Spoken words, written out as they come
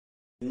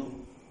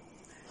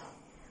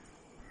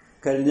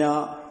കഴിഞ്ഞ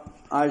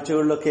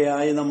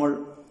ആഴ്ചകളിലൊക്കെയായി നമ്മൾ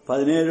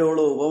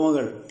 17ഓളം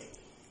ഉപമകൾ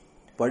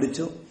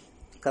പഠിച്ചു.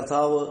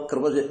 കർത്താവ്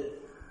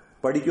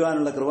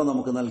പഠിക്കുവാനുള്ള കൃപ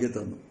നമുക്ക് നൽകി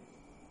തന്നു.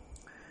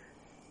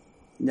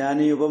 ഞാൻ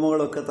ഈ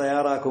ഉപമകളൊക്കെ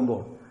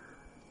തയ്യാറാക്കുമ്പോൾ,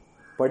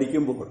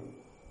 പഠിക്കുമ്പോൾ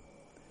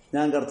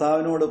ഞാൻ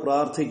കർത്താവിനോട്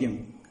പ്രാർത്ഥിക്കും,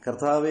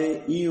 കർത്താവെ,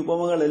 ഈ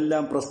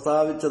ഉപമകളെല്ലാം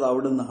പ്രസ്താവിച്ചത്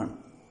അവിടുന്നാണ്.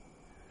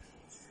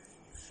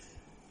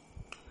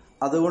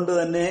 അതുകൊണ്ട്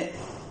തന്നെ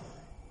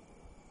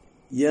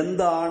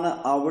എന്താണ്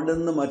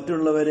അവിടുന്ന്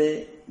മറ്റുള്ളവരെ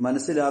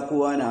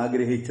മനസ്സിലാക്കുവാൻ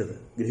ആഗ്രഹിച്ചത്,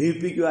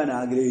 ഗ്രഹിപ്പിക്കുവാൻ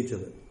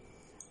ആഗ്രഹിച്ചത്,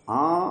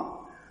 ആ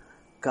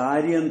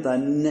കാര്യം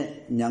തന്നെ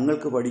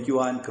ഞങ്ങൾക്ക്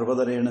പഠിക്കുവാൻ കൃപ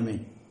തരയണമേ.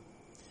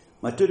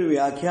 മറ്റൊരു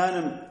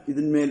വ്യാഖ്യാനം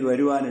ഇതിന്മേൽ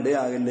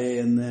വരുവാനിടയാകല്ലേ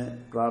എന്ന്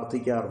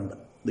പ്രാർത്ഥിക്കാറുണ്ട്.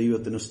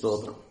 ദൈവത്തിന്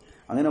സ്തോത്രം.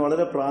 അങ്ങനെ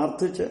വളരെ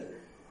പ്രാർത്ഥിച്ച്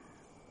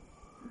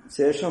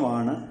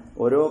ശേഷമാണ്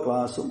ഓരോ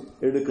ക്ലാസ്സും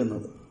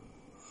എടുക്കുന്നത്.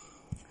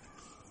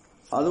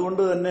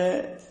 അതുകൊണ്ട് തന്നെ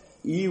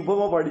ഈ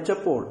ഉപമ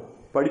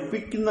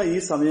പഠിപ്പിക്കുന്ന ഈ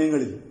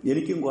സമയങ്ങളിൽ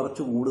എനിക്കും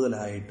കുറച്ച്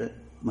കൂടുതലായിട്ട്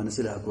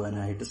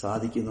മനസ്സിലാക്കുവാനായിട്ട്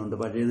സാധിക്കുന്നുണ്ട്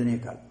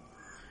പഴയതിനേക്കാൾ.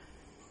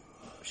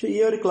 പക്ഷെ ഈ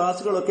ഒരു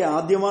ക്ലാസ്സുകളൊക്കെ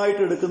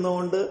ആദ്യമായിട്ട്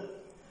എടുക്കുന്നതുകൊണ്ട്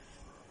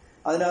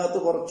അതിനകത്ത്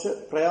കുറച്ച്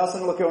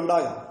പ്രയാസങ്ങളൊക്കെ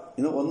ഉണ്ടാകാം.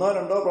 ഇന്ന്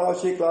 1-2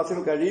 പ്രാവശ്യം ഈ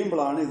ക്ലാസ്സുകൾ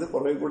കഴിയുമ്പോഴാണ് ഇത്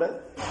കുറെ കൂടെ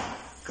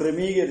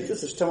ക്രമീകരിച്ച്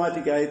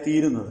സിസ്റ്റമാറ്റിക്കായി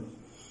തീരുന്നത്.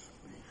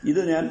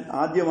 ഇത് ഞാൻ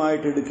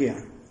ആദ്യമായിട്ട്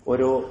എടുക്കുകയാണ്,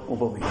 ഓരോ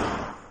ഉപമയും.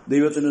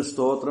 ദൈവത്തിന്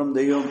സ്തോത്രം.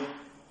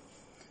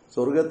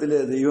 സ്വർഗത്തിലെ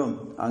ദൈവം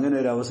അങ്ങനെ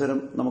ഒരു അവസരം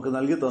നമുക്ക്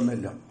നൽകി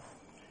തന്നില്ല.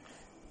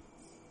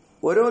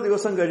 ഓരോ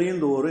ദിവസം കഴിയും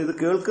തോറും ഇത്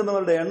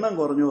കേൾക്കുന്നവരുടെ എണ്ണം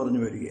കുറഞ്ഞു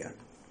വരികയാണ്.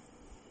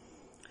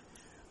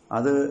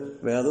 അത്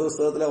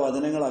വേദപുസ്തകത്തിലെ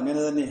വചനങ്ങൾ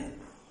അങ്ങനെ തന്നെയാണ്.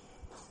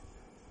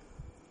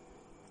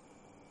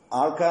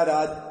 ആൾക്കാർ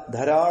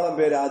ധാരാളം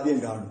പേര് ആദ്യം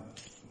കാണും,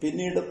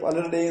 പിന്നീട്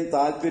പലരുടെയും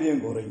താല്പര്യം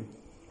കുറയും.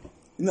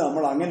 ഇന്ന്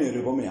നമ്മൾ അങ്ങനെ ഒരു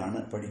ഉപമയാണ്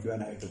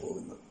പഠിക്കുവാനായിട്ട്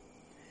പോകുന്നത്.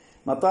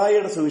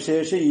 മത്തായിയുടെ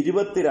സുവിശേഷം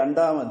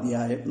 22-ാം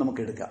അധ്യായം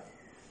നമുക്കെടുക്കാം.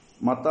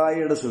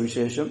 മത്തായിയുടെ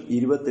സുവിശേഷം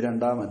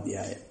 22-ാം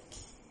അധ്യായം,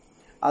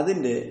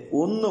 അതിന്റെ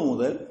 1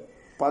 മുതൽ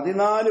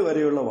 14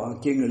 വരെയുള്ള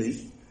വാക്യങ്ങളിൽ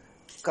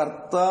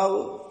കർത്താവ്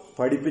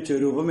പഠിപ്പിച്ച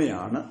ഒരു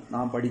ഉപമയാണ്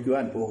നാം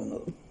പഠിക്കുവാൻ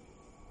പോകുന്നത്.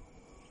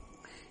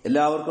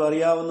 എല്ലാവർക്കും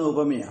അറിയാവുന്ന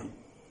ഉപമയാണ്.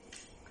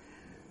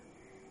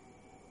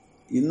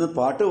 ഇന്ന്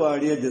പാട്ട്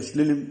പാടിയ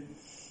ജസ്ലിനും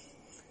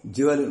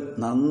ജ്വലും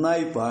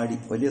നന്നായി പാടി,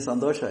 വലിയ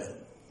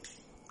സന്തോഷമായിരുന്നു.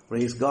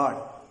 Praise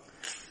God.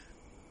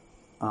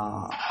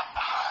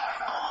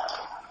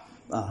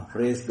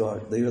 Praise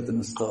God.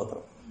 ദൈവത്തിന്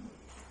സ്തോത്രം.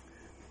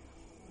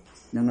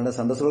 ഞങ്ങളുടെ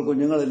സൺഡേ സ്കൂൾ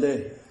കുഞ്ഞുങ്ങളല്ലേ,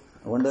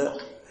 അതുകൊണ്ട്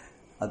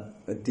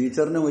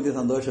ടീച്ചറിനും വലിയ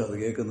സന്തോഷം അത്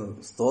കേൾക്കുന്നത്.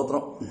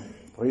 സ്തോത്രം.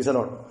 Praise the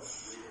Lord.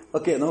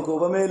 ഓക്കെ, നമുക്ക്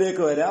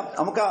ഉപമയിലേക്ക് വരാം.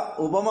 നമുക്ക് ആ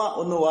ഉപമ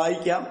ഒന്ന്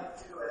വായിക്കാം.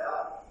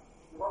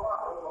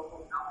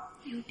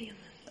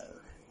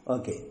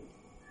 Okay,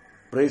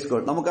 praise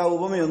God. നമുക്ക് ആ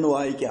ഉപമയൊന്ന്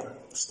വായിക്കാം.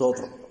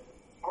 സ്തോത്രം.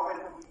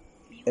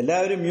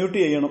 എല്ലാവരും മ്യൂട്ട്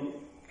ചെയ്യണം.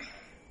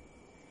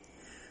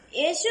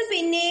 യേശു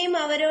പിന്നെയും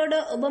അവരോട്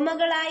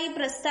ഉപമകളായി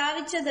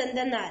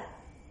പ്രസ്താവിച്ചതെന്തെന്നാൽ,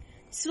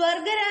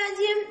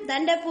 സ്വർഗരാജ്യം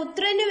തന്റെ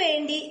പുത്രനു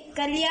വേണ്ടി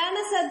കല്യാണ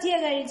സദ്യ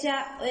കഴിച്ച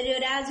ഒരു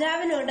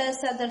രാജാവിനോട്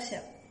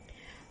സദൃശം.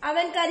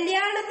 അവൻ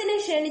കല്യാണത്തിന്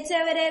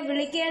ക്ഷണിച്ചവരെ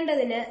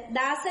വിളിക്കേണ്ടതിന്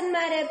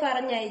ദാസന്മാരെ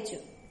പറഞ്ഞയച്ചു.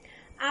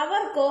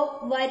 അവർക്കോ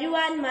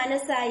വരുവാൻ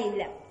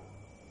മനസ്സായില്ല.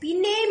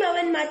 പിന്നെയും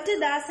അവൻ മറ്റു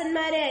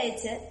ദാസന്മാരെ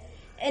അയച്ച്,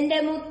 എന്റെ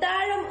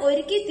മുത്താഴം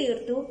ഒരുക്കി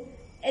തീർത്തു,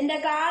 എന്റെ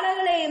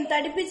കാളകളെയും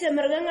തടിപ്പിച്ച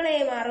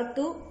മൃഗങ്ങളെയും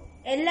അറുത്തു,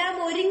 എല്ലാം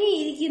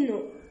ഒരുങ്ങിയിരിക്കുന്നു,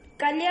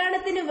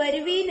 കല്യാണത്തിന്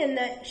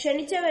വരുവീനെന്ന്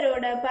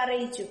ക്ഷണിച്ചവരോട്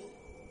പറയിച്ചു.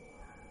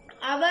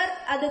 അവർ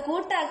അത്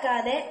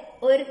കൂട്ടാക്കാതെ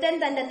ഒരുത്തൻ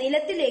തന്റെ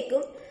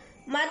നിലത്തിലേക്കും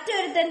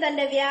മറ്റൊരുത്തൻ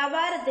തന്റെ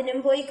വ്യാപാരത്തിനും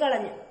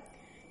പോയിക്കളഞ്ഞു.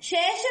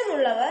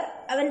 ശേഷമുള്ളവർ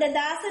അവന്റെ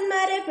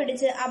ദാസന്മാരെ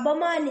പിടിച്ച്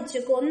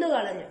അപമാനിച്ച്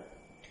കൊന്നുകളഞ്ഞു.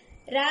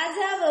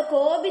 രാജാവ്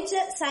കോപിച്ച്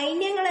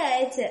സൈന്യങ്ങളെ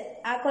അയച്ച്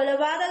ആ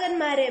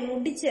കൊലപാതകന്മാരെ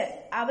മുടിച്ച്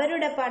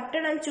അവരുടെ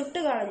പട്ടണം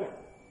ചുട്ടുകളഞ്ഞു.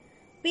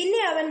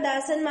 പിന്നെ അവൻ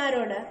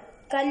ദാസന്മാരോട്,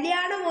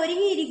 കല്യാണം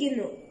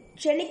ഒരുങ്ങിയിരിക്കുന്നു,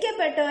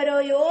 ക്ഷണിക്കപ്പെട്ടവരോ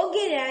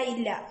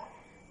യോഗ്യരായില്ല.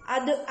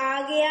 അത്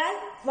ആകയാൽ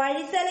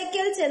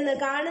വഴിത്തലയ്ക്കൽ ചെന്ന്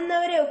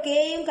കാണുന്നവരെ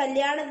ഒക്കെയും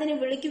കല്യാണത്തിന്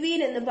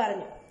വിളിക്കുവീനെന്ന്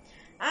പറഞ്ഞു.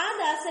 ആ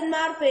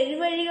ദാസന്മാർ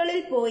പെരുവഴികളിൽ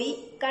പോയി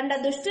കണ്ട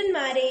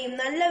ദുഷ്ടന്മാരെയും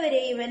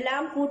നല്ലവരെയും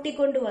എല്ലാം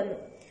കൂട്ടിക്കൊണ്ടുവന്നു.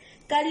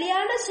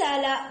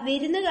 കല്യാണശാല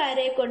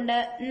വിരുന്നുകാരെ കൊണ്ട്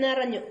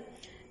നിറഞ്ഞു.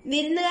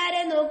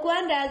 വിരുന്നുകാരെ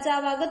നോക്കുവാൻ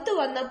രാജാവ് അകത്തു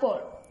വന്നപ്പോൾ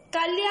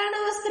കല്യാണ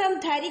വസ്ത്രം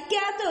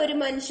ധരിക്കാത്ത ഒരു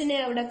മനുഷ്യനെ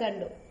അവിടെ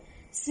കണ്ടു.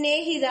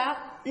 സ്നേഹിത,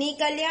 നീ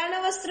കല്യാണ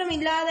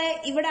വസ്ത്രമില്ലാതെ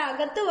ഇവിടെ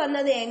അകത്തു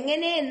വന്നത്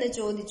എങ്ങനെ എന്ന്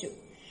ചോദിച്ചു.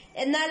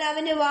 എന്നാൽ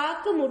അവന്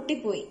വാക്ക്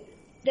മുട്ടിപ്പോയി.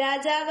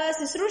 രാജാവ്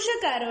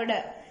ശുശ്രൂഷക്കാരോട്,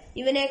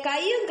 ഇവനെ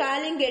കൈയും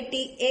കാലും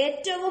കെട്ടി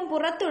ഏറ്റവും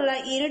പുറത്തുള്ള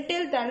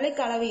ഇരുട്ടിൽ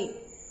തള്ളിക്കളവീൻ,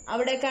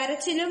 അവിടെ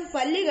കരച്ചിലും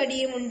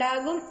പല്ലുകടിയും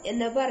ഉണ്ടാകും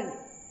എന്ന് പറഞ്ഞു.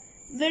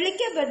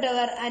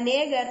 വിളിക്കപ്പെട്ടവർ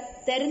അനേകർ,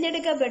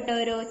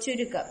 തെരഞ്ഞെടുക്കപ്പെട്ടവരോ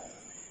ചുരുക്കം.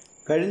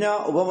 കഴിഞ്ഞ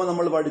ഉപമ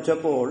നമ്മൾ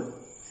പഠിച്ചപ്പോൾ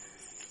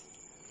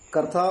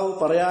കർത്താവ്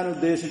പറയാൻ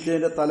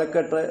ഉദ്ദേശിച്ചതിന്റെ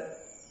തലക്കെട്ട്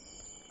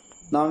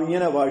നാം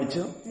ഇങ്ങനെ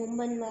പഠിച്ചു: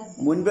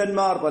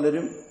 മുൻപന്മാർ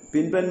പലരും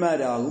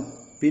പിൻപന്മാരാകും,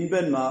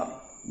 പിൻപന്മാർ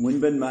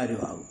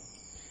മുൻപന്മാരുമാകും.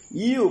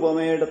 ഈ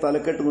ഉപമയുടെ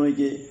തലക്കെട്ട്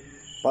നോക്കി,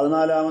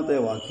 14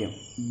 വാക്യം,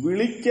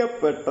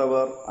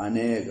 വിളിക്കപ്പെട്ടവർ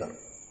അനേകർ,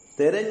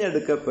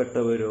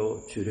 തെരഞ്ഞെടുക്കപ്പെട്ടവരോ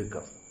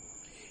ചുരുക്കം.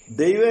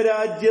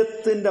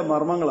 ദൈവരാജ്യത്തിന്റെ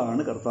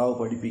മർമ്മങ്ങളാണ് കർത്താവ്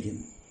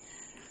പഠിപ്പിക്കുന്നത്.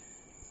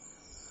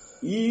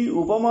 ഈ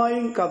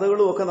ഉപമായും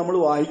കഥകളും ഒക്കെ നമ്മൾ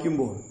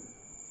വായിക്കുമ്പോൾ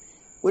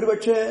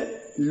ഒരുപക്ഷെ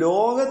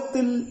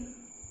ലോകത്തിൽ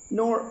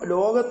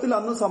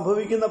അന്ന്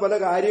സംഭവിക്കുന്ന പല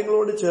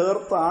കാര്യങ്ങളോട്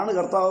ചേർത്താണ്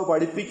കർത്താവ്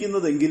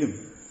പഠിപ്പിക്കുന്നതെങ്കിലും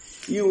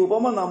ഈ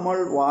ഉപമ നമ്മൾ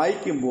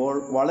വായിക്കുമ്പോൾ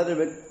വളരെ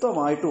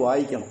വ്യക്തമായിട്ട്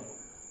വായിക്കണം.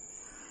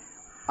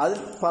 അതിൽ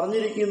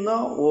പറഞ്ഞിരിക്കുന്ന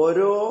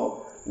ഓരോ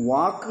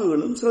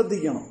വാക്കുകളും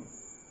ശ്രദ്ധിക്കണം.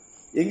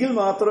 എങ്കിൽ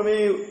മാത്രമേ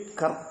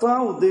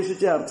കർത്താവ്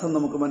ഉദ്ദേശിച്ച അർത്ഥം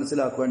നമുക്ക്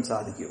മനസ്സിലാക്കുവാൻ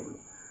സാധിക്കുകയുള്ളൂ.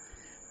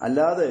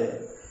 അല്ലാതെ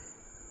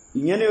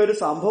ഇങ്ങനെ ഒരു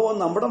സംഭവം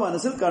നമ്മുടെ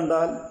മനസ്സിൽ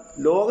കണ്ടാൽ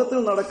ലോകത്തിൽ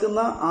നടക്കുന്ന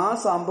ആ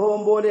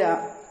സംഭവം പോലെ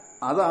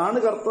അതാണ്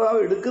കർത്താവ്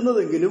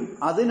എടുക്കുന്നതെങ്കിലും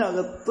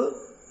അതിനകത്ത്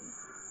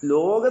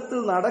ലോകത്തിൽ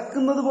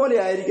നടക്കുന്നത് പോലെ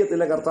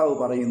ആയിരിക്കത്തില്ല കർത്താവ്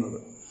പറയുന്നത്.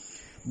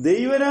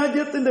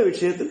 ദൈവരാജ്യത്തിന്റെ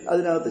വിഷയത്തിൽ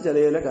അതിനകത്ത്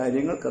ചില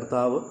കാര്യങ്ങൾ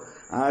കർത്താവ്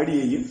ആഡ്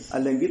ചെയ്യും,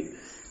 അല്ലെങ്കിൽ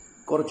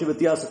കുറച്ച്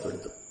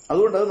വ്യത്യാസപ്പെടുത്തും.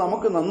 അതുകൊണ്ട് അത്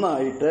നമുക്ക്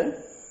നന്നായിട്ട്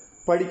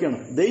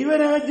പഠിക്കണം.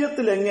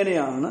 ദൈവരാജ്യത്തിൽ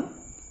എങ്ങനെയാണ്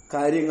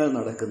കാര്യങ്ങൾ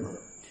നടക്കുന്നത്,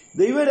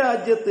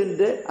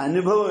 ദൈവരാജ്യത്തിന്റെ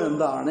അനുഭവം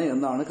എന്താണ്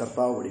എന്നാണ്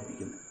കർത്താവ്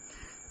പഠിപ്പിക്കുന്നത്.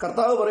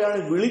 കർത്താവ് പറയാണ്,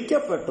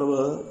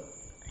 വിളിക്കപ്പെട്ടവർ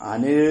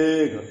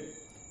അനേകം,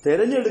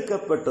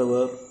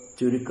 തെരഞ്ഞെടുക്കപ്പെട്ടവർ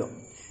ചുരുക്കം.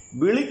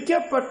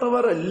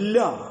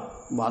 വിളിക്കപ്പെട്ടവരെല്ലാം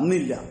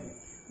വന്നില്ല,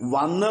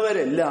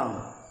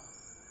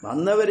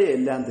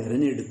 വന്നവരെയെല്ലാം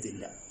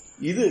തിരഞ്ഞെടുത്തില്ല.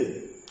 ഇത്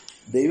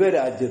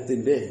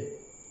ദൈവരാജ്യത്തിന്റെ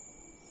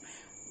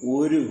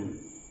ഒരു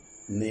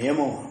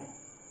നിയമമാണ്.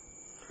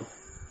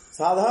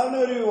 സാധാരണ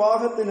ഒരു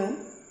വിവാഹത്തിന്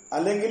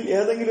അല്ലെങ്കിൽ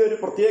ഏതെങ്കിലും ഒരു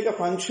പ്രത്യേക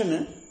ഫംഗ്ഷന്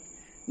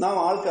നാം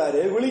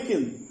ആൾക്കാരെ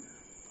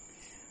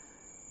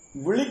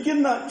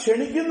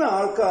ക്ഷണിക്കുന്ന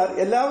ആൾക്കാർ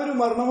എല്ലാവരും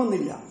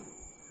വരണമെന്നില്ല.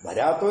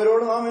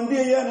 വരാത്തവരോട് നാം എന്ത്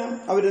ചെയ്യാനാ?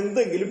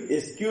 അവരെന്തെങ്കിലും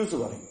എക്സ്ക്യൂസ്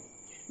പറയും.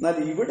 എന്നാൽ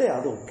ഇവിടെ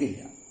അതൊക്കില്ല.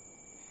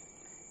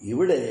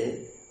 ഇവിടെ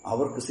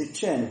അവർക്ക് ശിക്ഷ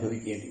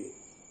അനുഭവിക്കേണ്ടി വരും.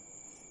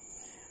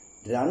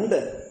 2,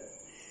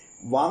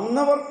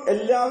 വന്നവർ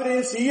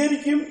എല്ലാവരെയും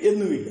സ്വീകരിക്കും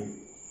എന്നുമില്ല.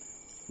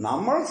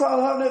 നമ്മൾ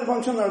സാധാരണ ഒരു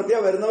ഫംഗ്ഷൻ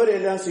നടത്തിയാൽ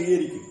വരുന്നവരെല്ലാം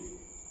സ്വീകരിക്കും.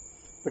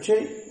 പക്ഷെ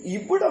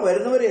ഇവിടെ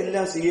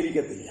വരുന്നവരെല്ലാം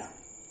സ്വീകരിക്കത്തില്ല.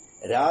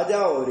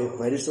 രാജാവ് അവരെ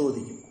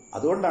പരിശോധിക്കും.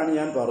 അതുകൊണ്ടാണ്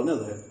ഞാൻ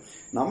പറഞ്ഞത്,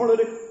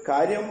 നമ്മളൊരു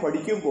കാര്യം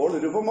പഠിക്കുമ്പോൾ,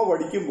 ഒരു ഉപമ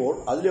പഠിക്കുമ്പോൾ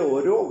അതിലെ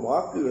ഓരോ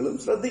വാക്കുകളും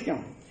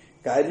ശ്രദ്ധിക്കണം.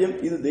 കാര്യം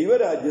ഇത്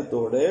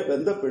ദൈവരാജ്യത്തോടെ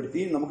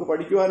ബന്ധപ്പെടുത്തി നമുക്ക്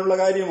പഠിക്കുവാനുള്ള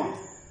കാര്യമാണ്.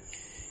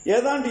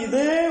 ഏതാണ്ട്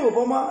ഇതേ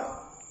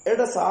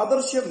ഉപമയുടെ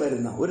സാദൃശ്യം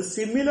വരുന്ന ഒരു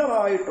സിമിലർ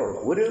ആയിട്ടുള്ള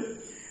ഒരു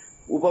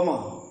ഉപമ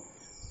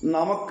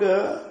നമുക്ക്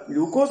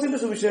ലൂക്കോസിന്റെ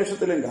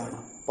സുവിശേഷത്തിലും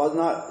കാണാം.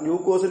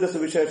 ലൂക്കോസിന്റെ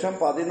സുവിശേഷം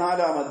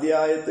 14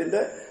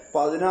 അധ്യായത്തിന്റെ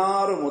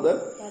 16 മുതൽ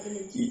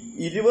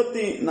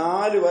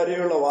 24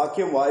 വരെയുള്ള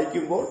വാക്യം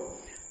വായിക്കുമ്പോൾ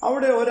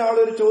അവിടെ ഒരാൾ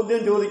ഒരു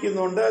ചോദ്യം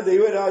ചോദിക്കുന്നുണ്ട്.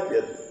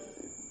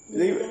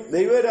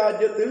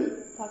 ദൈവരാജ്യത്തിൽ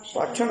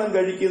ഭക്ഷണം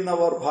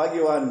കഴിക്കുന്നവർ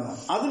ഭാഗ്യവാന്മാർ.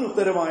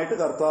 അതിനുത്തരമായിട്ട്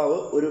കർത്താവ്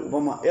ഒരു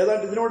ഉപമ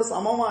ഏതാണ്ട് ഇതിനോട്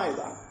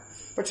സമമായതാണ്.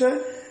 പക്ഷെ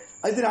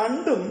ഇത്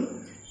രണ്ടും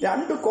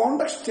 2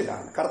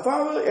 കോണ്ടക്സ്റ്റിലാണ്.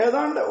 കർത്താവ്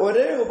ഏതാണ്ട്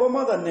ഒരേ ഉപമ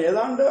തന്നെ,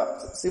 ഏതാണ്ട്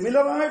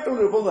സിമിലറായിട്ടുള്ള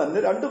ഉപമ തന്നെ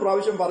 2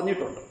 പ്രാവശ്യം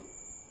പറഞ്ഞിട്ടുണ്ട്.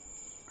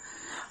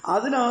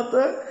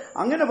 അതിനകത്ത്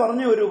അങ്ങനെ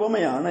പറഞ്ഞ ഒരു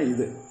ഉപമയാണ്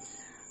ഇത്.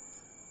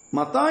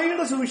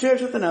 മത്തായിയുടെ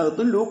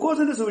സുവിശേഷത്തിനകത്തും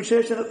ലൂക്കോസിന്റെ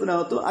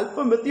സുവിശേഷത്തിനകത്തും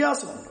അല്പം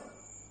വ്യത്യാസമുണ്ട്.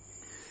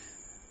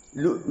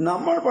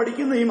 നമ്മൾ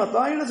പഠിക്കുന്ന ഈ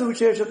മത്തായിയുടെ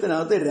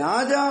സുവിശേഷത്തിനകത്ത്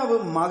രാജാവ്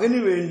മകന്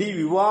വേണ്ടി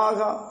വിവാഹ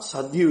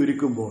സദ്യ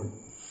ഒരുക്കുമ്പോൾ,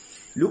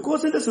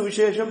 ലൂക്കോസിന്റെ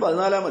സുവിശേഷം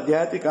 14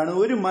 അധ്യായത്തിൽ കാണുന്ന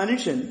ഒരു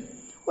മനുഷ്യൻ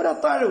ഒരു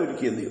അത്താഴം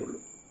ഒരുക്കിയെന്നേ ഉള്ളൂ.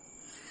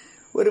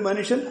 ഒരു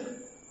മനുഷ്യൻ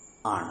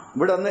ആണ്,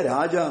 ഇവിടെ അന്ന്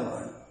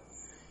രാജാവാണ്.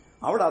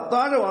 അവിടെ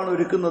അത്താഴമാണ്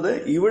ഒരുക്കുന്നത്.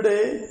 ഇവിടെ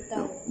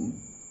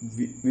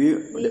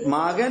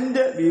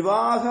മകന്റെ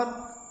വിവാഹ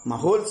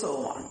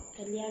മഹോത്സവമാണ്.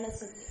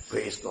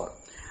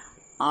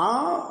 ആ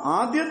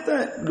ആദ്യത്തെ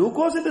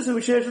ലൂക്കോസിന്റെ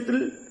സുവിശേഷത്തിൽ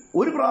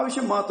ഒരു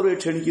പ്രാവശ്യം മാത്രമേ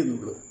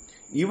ക്ഷണിക്കുന്നുള്ളൂ.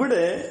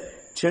 ഇവിടെ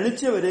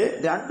ക്ഷണിച്ചവരെ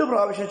 2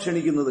 പ്രാവശ്യം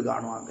ക്ഷണിക്കുന്നത്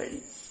കാണുവാൻ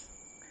കഴിയും.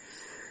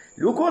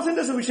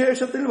 ലൂക്കോസിന്റെ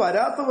സുവിശേഷത്തിൽ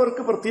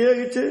വരാത്തവർക്ക്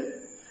പ്രത്യേകിച്ച്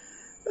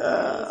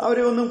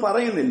അവരെ ഒന്നും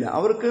പറയുന്നില്ല,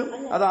 അവർക്ക്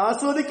അത്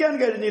ആസ്വദിക്കാൻ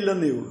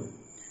കഴിഞ്ഞില്ലെന്നേ ഉള്ളൂ.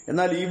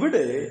 എന്നാൽ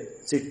ഇവിടെ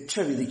ശിക്ഷ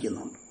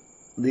വിധിക്കുന്നുണ്ട്.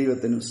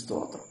 ദൈവത്തിന്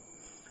സ്തോത്രം.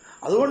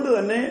 അതുകൊണ്ട്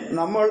തന്നെ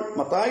നമ്മൾ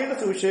മത്തായിയുടെ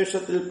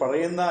സുവിശേഷത്തിൽ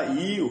പറയുന്ന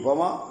ഈ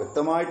ഉപമ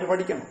വ്യക്തമായിട്ട്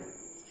പഠിക്കണം.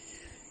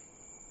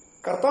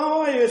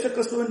 കർത്താവായ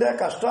യേശുക്രിസ്തുവിന്റെ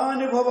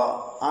കഷ്ടാനുഭവ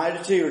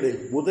ആഴ്ചയുടെ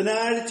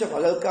ബുധനാഴ്ച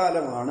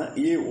പകൽക്കാലമാണ്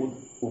ഈ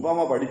ഉപമ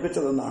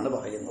പഠിപ്പിച്ചതെന്നാണ്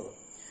പറയുന്നത്.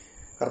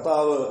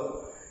 കർത്താവ്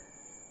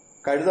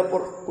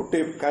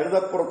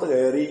കഴുതപ്പുറത്ത്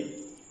കയറി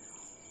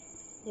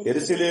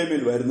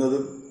യെരുശലേമിൽ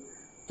വരുന്നതും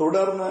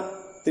തുടർന്ന്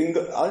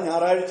അത്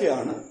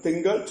ഞായറാഴ്ചയാണ്,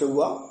 തിങ്കൾ, ചൊവ്വ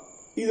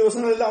ഈ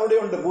ദിവസങ്ങളെല്ലാം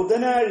അവിടെയുണ്ട്.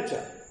 ബുധനാഴ്ച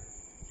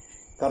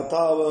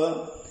കർത്താവ്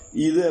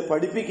ഇത്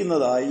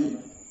പഠിപ്പിക്കുന്നതായി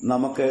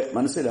നമുക്ക്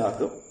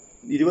മനസ്സിലാക്കും.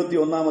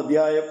 21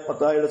 അധ്യായം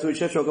മത്തായിയുടെ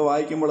സുവിശേഷമൊക്കെ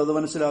വായിക്കുമ്പോൾ അത്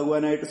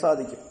മനസ്സിലാകുവാനായിട്ട്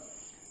സാധിക്കും.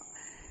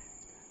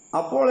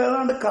 അപ്പോൾ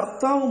ഏതാണ്ട്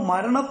കർത്താവ്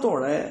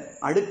മരണത്തോടെ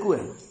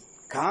അടുക്കുകയാണ്.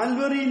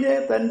 കാൽവറിയിലെ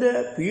തന്റെ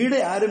പീഡ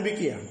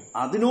ആരംഭിക്കുകയാണ്.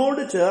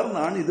 അതിനോട്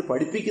ചേർന്നാണ് ഇത്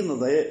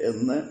പഠിപ്പിക്കുന്നത്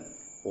എന്ന്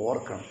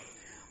ഓർക്കണം.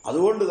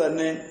 അതുകൊണ്ട്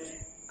തന്നെ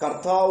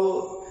കർത്താവ്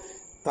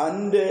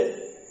തന്റെ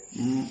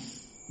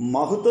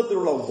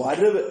മഹത്വത്തിലുള്ള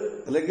വരവ്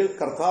അല്ലെങ്കിൽ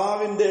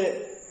കർത്താവിന്റെ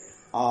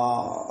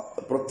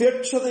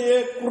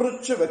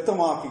പ്രത്യക്ഷതയെക്കുറിച്ച്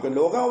വ്യക്തമാക്കിക്കൊണ്ട്,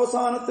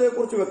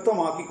 ലോകാവസാനത്തെക്കുറിച്ച്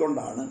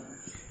വ്യക്തമാക്കിക്കൊണ്ടാണ്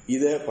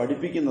ഇത്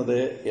പഠിപ്പിക്കുന്നത്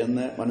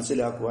എന്ന്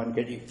മനസ്സിലാക്കുവാൻ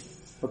കഴിയും.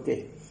 ഓക്കെ,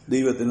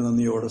 ദൈവത്തിന്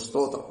നന്ദിയോടെ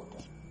സ്തോത്രം.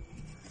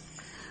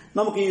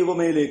 നമുക്ക് ഈ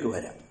ഉപമയിലേക്ക്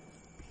വരാം.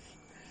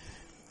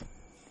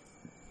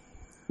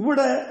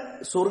 ഇവിടെ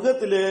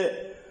സ്വർഗത്തിലെ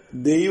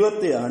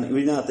ദൈവത്തെയാണ്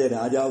ഇതിനകത്തെ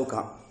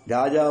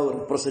രാജാവ്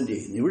റിപ്രസെന്റ്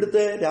ചെയ്യുന്നത്.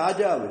 ഇവിടുത്തെ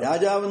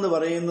രാജാവ് എന്ന്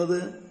പറയുന്നത്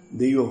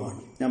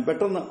ദൈവമാണ്. ഞാൻ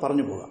പെട്ടെന്ന്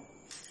പറഞ്ഞു പോകാം.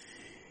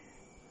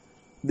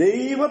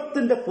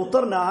 ദൈവത്തിന്റെ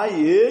പുത്രനായ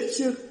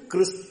യേശു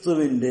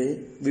ക്രിസ്തുവിന്റെ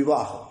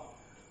വിവാഹം,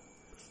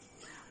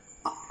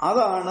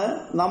 അതാണ്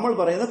നമ്മൾ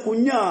പറയുന്ന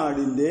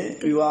കുഞ്ഞാടിന്റെ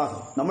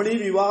വിവാഹം. നമ്മൾ ഈ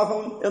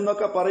വിവാഹം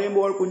എന്നൊക്കെ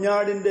പറയുമ്പോൾ,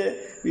 കുഞ്ഞാടിന്റെ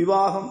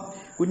വിവാഹം,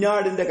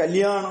 കുഞ്ഞാടിന്റെ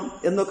കല്യാണം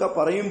എന്നൊക്കെ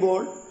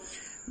പറയുമ്പോൾ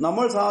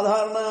നമ്മൾ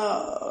സാധാരണ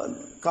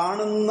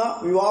കാണുന്ന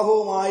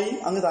വിവാഹവുമായി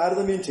അങ്ങ്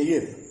താരതമ്യം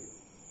ചെയ്യരുത്.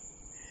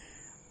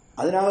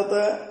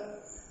 അതിനകത്ത്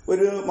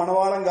ഒരു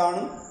മണവാളൻ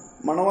കാണും,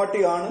 മണവാട്ടി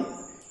കാണും,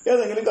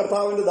 ഏതെങ്കിലും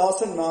കർത്താവിന്റെ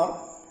ദാസന്മാർ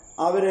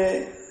അവരെ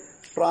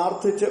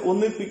പ്രാർത്ഥിച്ച്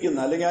ഒന്നിപ്പിക്കുന്ന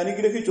അല്ലെങ്കിൽ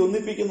അനുഗ്രഹിച്ച്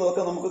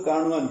ഒന്നിപ്പിക്കുന്നതൊക്കെ നമുക്ക്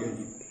കാണുവാൻ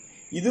കഴിയും.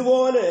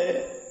 ഇതുപോലെ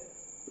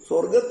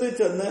സ്വർഗത്തിൽ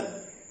ചെന്ന്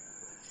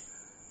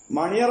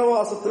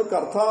മണിയറവാസത്തിൽ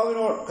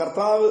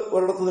കർത്താവ്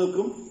ഒരിടത്ത്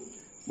നിൽക്കും,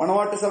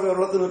 മണവാട്ടി സഭ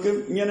ഒരിടത്ത് നിൽക്കും,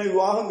 ഇങ്ങനെ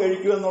വിവാഹം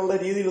കഴിക്കുക എന്നുള്ള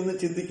രീതിയിലൊന്നും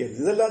ചിന്തിക്കരുത്.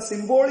 ഇതെല്ലാം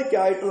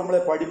സിംബോളിക്കായിട്ട്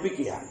നമ്മളെ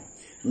പഠിപ്പിക്കുകയാണ്.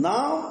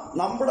 നാം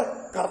നമ്മുടെ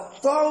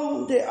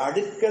കർത്താവിന്റെ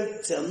അടുക്കൽ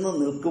ചെന്ന്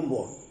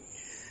നിൽക്കുമ്പോൾ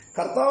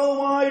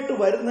കർത്താവുമായിട്ട്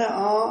വരുന്ന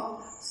ആ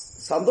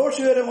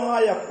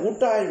സന്തോഷകരമായ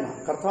കൂട്ടായ്മ,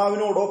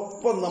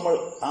 കർത്താവിനോടൊപ്പം നമ്മൾ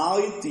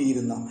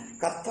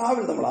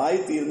കർത്താവിൽ നമ്മൾ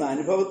ആയിത്തീരുന്ന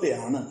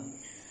അനുഭവത്തെയാണ്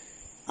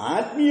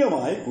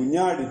ആത്മീയമായി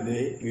കുഞ്ഞാടിന്റെ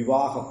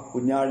വിവാഹം.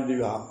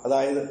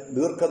 അതായത്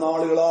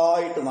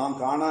ദീർഘനാളുകളായിട്ട് നാം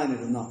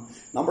കാണാനിരുന്ന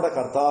നമ്മുടെ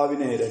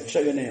കർത്താവിനെ,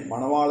 രക്ഷകനെ,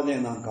 മണവാളനെ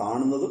നാം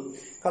കാണുന്നതും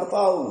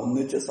കർത്താവ്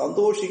ഒന്നിച്ച്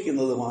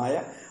സന്തോഷിക്കുന്നതുമായ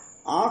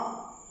ആ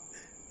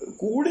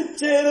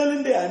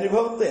കൂടിച്ചേരലിന്റെ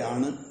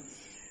അനുഭവത്തെയാണ്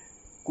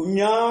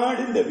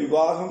കുഞ്ഞാടിന്റെ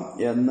വിവാഹം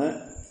എന്ന്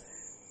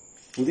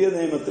പുതിയ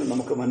നിയമത്തിൽ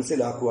നമുക്ക്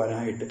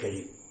മനസ്സിലാക്കുവാനായിട്ട്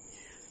കഴിയും.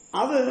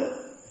 അത്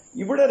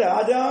ഇവിടെ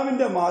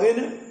രാജാവിന്റെ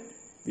മകന്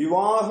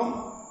വിവാഹം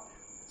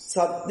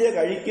സദ്യ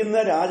കഴിക്കുന്ന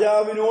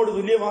രാജാവിനോട്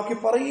തുല്യമാക്കി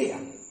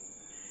പറയുകയാണ്.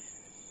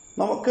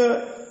 നമുക്ക്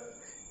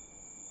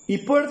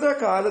ഇപ്പോഴത്തെ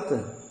കാലത്ത്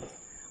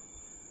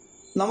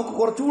നമുക്ക്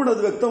കുറച്ചുകൂടെ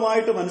അത്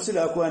വ്യക്തമായിട്ട്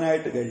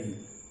മനസ്സിലാക്കുവാനായിട്ട് കഴിയും.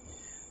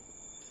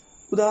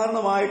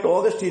 ഉദാഹരണമായിട്ട്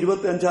ഓഗസ്റ്റ്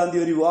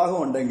 25 ഒരു വിവാഹം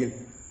ഉണ്ടെങ്കിൽ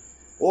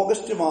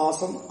ഓഗസ്റ്റ്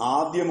മാസം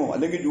ആദ്യമോ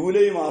അല്ലെങ്കിൽ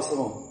ജൂലൈ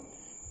മാസമോ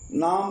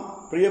നാം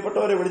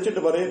പ്രിയപ്പെട്ടവരെ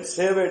വിളിച്ചിട്ട് പറയും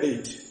സേവ് എ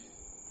ഡേറ്റ്.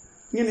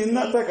 ഇങ്ങനെ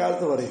ഇന്നത്തെ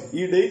കാലത്ത് പറയും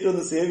ഈ ഡേറ്റ്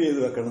ഒന്ന് സേവ് ചെയ്ത്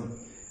വെക്കണം,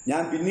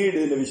 ഞാൻ പിന്നീട്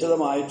ഇതിന്റെ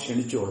വിശദമായി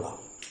ക്ഷണിച്ചുകൊള്ളാം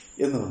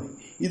എന്ന് പറയും.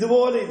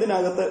 ഇതുപോലെ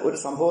ഇതിനകത്ത് ഒരു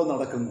സംഭവം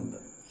നടക്കുന്നുണ്ട്.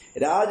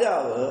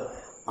 രാജാവ്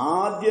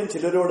ആദ്യം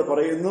ചിലരോട്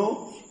പറയുന്നു,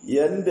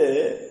 എന്റെ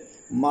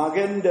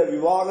മകന്റെ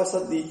വിവാഹ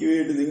സദ്യയ്ക്ക്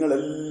വേണ്ടി നിങ്ങൾ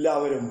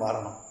എല്ലാവരും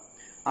വരണം.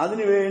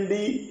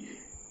 അതിനുവേണ്ടി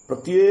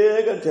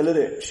പ്രത്യേകം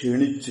ചിലരെ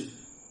ക്ഷണിച്ചു.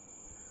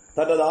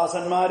 തന്റെ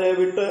ദാസന്മാരെ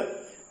വിട്ട്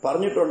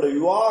പറഞ്ഞിട്ടുണ്ട്,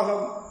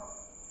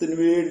 വിവാഹത്തിന്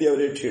വേണ്ടി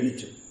അവരെ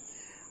ക്ഷണിച്ചു.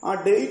 ആ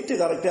ഡേറ്റ്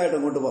കറക്റ്റായിട്ട്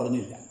അങ്ങോട്ട്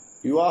പറഞ്ഞില്ല,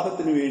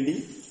 വിവാഹത്തിന് വേണ്ടി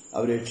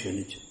അവരെ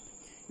ക്ഷണിച്ചു.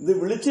 ഇത്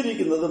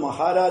വിളിച്ചിരിക്കുന്നത്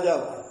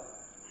മഹാരാജാവാണ്.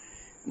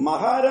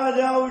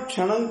 മഹാരാജാവ്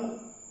ക്ഷണം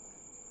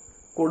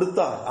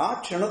കൊടുത്താൽ ആ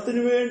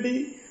ക്ഷണത്തിനു വേണ്ടി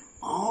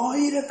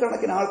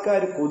ആയിരക്കണക്കിന്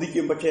ആൾക്കാർ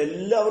കൊതിക്കും, പക്ഷെ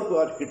എല്ലാവർക്കും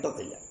അത്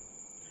കിട്ടത്തില്ല.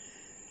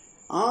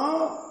 ആ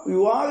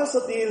വിവാഹ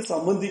സദ്യയിൽ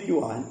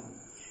സംബന്ധിക്കുവാൻ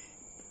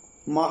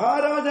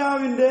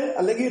മഹാരാജാവിന്റെ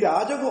അല്ലെങ്കിൽ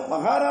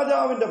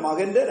മഹാരാജാവിന്റെ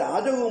മകന്റെ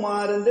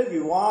രാജകുമാരന്റെ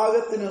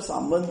വിവാഹത്തിന്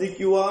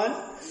സംബന്ധിക്കുവാൻ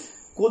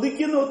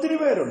കൊതിക്കുന്ന ഒത്തിരി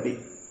പേരുണ്ട്.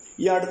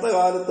 ഈ അടുത്ത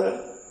കാലത്ത്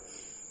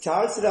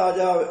ചാൾസ്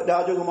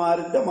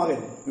രാജകുമാരന്റെ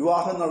മകൻ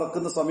വിവാഹം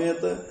നടക്കുന്ന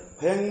സമയത്ത്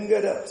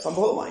ഭയങ്കര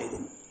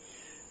സംഭവമായിരുന്നു.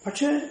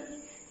 പക്ഷെ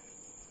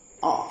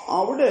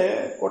അവിടെ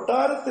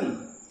കൊട്ടാരത്തിൽ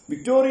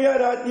വിക്ടോറിയ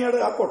രാജ്ഞിയുടെ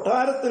ആ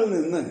കൊട്ടാരത്തിൽ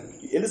നിന്ന്,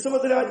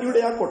 എലിസബത്ത്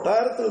രാജ്ഞിയുടെ ആ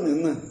കൊട്ടാരത്തിൽ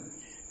നിന്ന്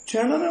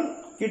ക്ഷണം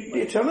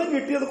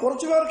കിട്ടിയത്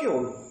കുറച്ചു പേർക്കേ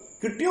ഉള്ളൂ.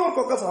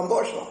 കിട്ടിയവർക്കൊക്കെ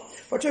സന്തോഷമാണ്.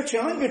 പക്ഷെ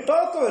ക്ഷണം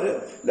കിട്ടാത്തവര്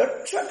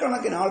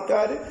ലക്ഷക്കണക്കിന്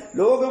ആൾക്കാർ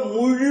ലോകം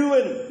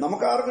മുഴുവനും,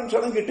 നമുക്കാർക്കും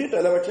ക്ഷണം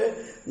കിട്ടിയിട്ടല്ല, പക്ഷെ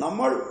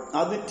നമ്മൾ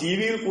അത്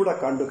ടിവിയിൽ കൂടെ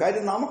കണ്ടു.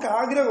 കാര്യം നമുക്ക്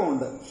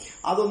ആഗ്രഹമുണ്ട്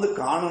അതൊന്ന്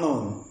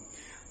കാണണമെന്ന്.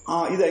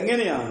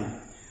 ഇതെങ്ങനെയാണ്,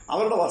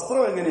 അവരുടെ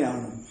വസ്ത്രം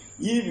എങ്ങനെയാണ്,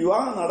 ഈ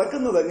വിവാഹം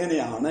നടക്കുന്നത്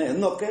എങ്ങനെയാണ്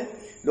എന്നൊക്കെ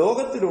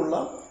ലോകത്തിലുള്ള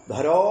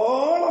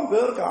ധാരാളം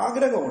പേർക്ക്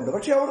ആഗ്രഹമുണ്ട്.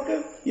 പക്ഷെ അവർക്ക്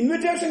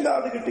ഇൻവിറ്റേഷൻ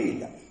കാർഡ്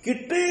കിട്ടിയില്ല.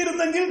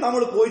 കിട്ടിയിരുന്നെങ്കിൽ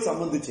നമ്മൾ പോയി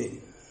സംബന്ധിച്ചേ,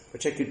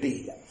 പക്ഷെ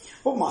കിട്ടിയില്ല.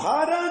 അപ്പൊ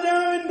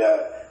മഹാരാജാവിന്റെ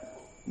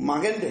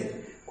മകന്റെ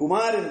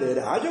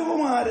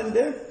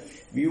രാജകുമാരന്റെ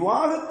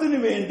വിവാഹത്തിന്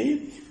വേണ്ടി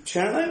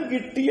ക്ഷണം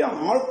കിട്ടിയ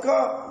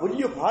ആൾക്കാർ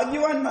വലിയ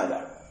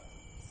ഭാഗ്യവാന്മാരാണ്.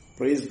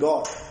 പ്രൈസ്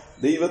ഗോഡ്,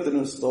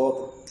 ദൈവത്തിന്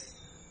സ്തോത്രം.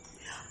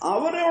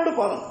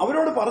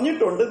 അവരോട്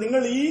പറഞ്ഞിട്ടുണ്ട്,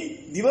 നിങ്ങൾ ഈ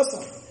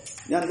ദിവസം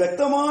ഞാൻ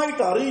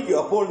വ്യക്തമായിട്ട് അറിയിക്കും,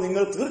 അപ്പോൾ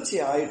നിങ്ങൾ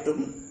തീർച്ചയായിട്ടും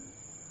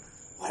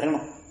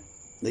വരണം.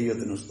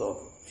 ദൈവത്തിന്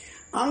സ്തോത്രം.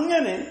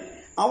 അങ്ങനെ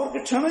അവർക്ക്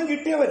ക്ഷണം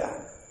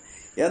കിട്ടിയവരാണ്.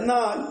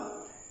 എന്നാൽ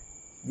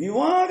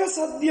വിവാഹ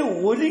സദ്യ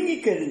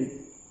ഒരുങ്ങിക്കഴിഞ്ഞു.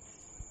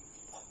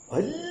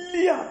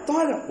 വലിയ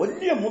അത്താഴം,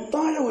 വലിയ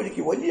മുത്താഴം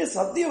ഒരുക്കി, വലിയ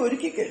സദ്യ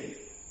ഒരുക്കി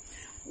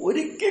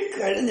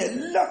കഴിഞ്ഞ്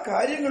എല്ലാ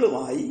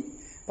കാര്യങ്ങളുമായി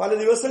പല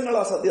ദിവസങ്ങൾ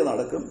ആ സദ്യ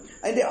നടക്കും.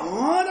 അതിന്റെ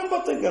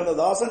ആരംഭത്തിൽ കിടന്ന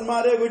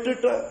ദാസന്മാരെ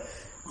വിട്ടിട്ട്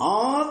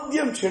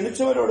ആദ്യം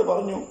ക്ഷണിച്ചവരോട്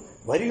പറഞ്ഞു,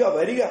 വരിക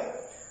വരിക,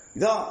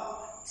 ഇതാ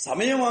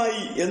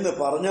സമയമായി എന്ന്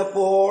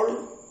പറഞ്ഞപ്പോൾ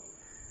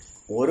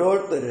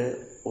ഓരോരുത്തര്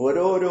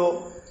ഓരോരോ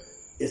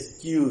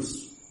എക്സ്ക്യൂസ്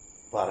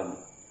പറഞ്ഞു,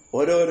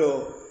 ഓരോരോ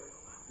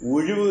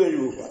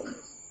ഒഴിവ് പറഞ്ഞു.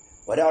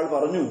 ഒരാൾ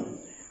പറഞ്ഞു,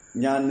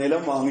 ഞാൻ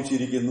നിലം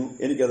വാങ്ങിച്ചിരിക്കുന്നു,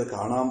 എനിക്കത്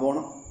കാണാൻ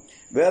പോണം.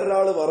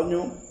 വേറൊരാള്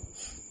പറഞ്ഞു,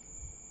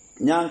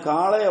 ഞാൻ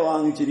കാളയെ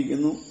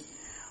വാങ്ങിച്ചിരിക്കുന്നു,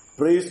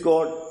 പ്രൈസ്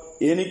ഗോഡ്,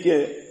 എനിക്ക്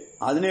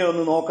അതിനെ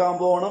ഒന്ന് നോക്കാൻ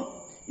പോകണം.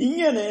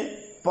 ഇങ്ങനെ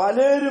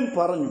പലരും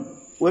പറഞ്ഞു.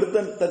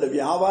 ഒരുത്തൻ തന്റെ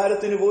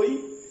വ്യാപാരത്തിന് പോയി,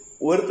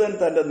 ഒരുത്തൻ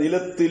തന്റെ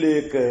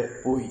നിലത്തിലേക്ക്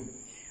പോയി.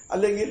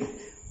 അല്ലെങ്കിൽ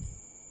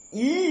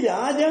ഈ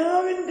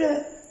രാജാവിന്റെ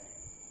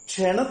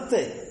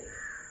ക്ഷണത്തെ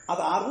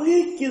അത്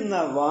അറിയിക്കുന്ന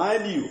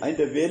വാല്യൂ,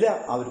 അതിന്റെ വില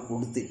അവർ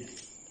കൊടുത്തില്ല.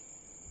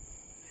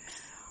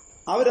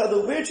 അവരത്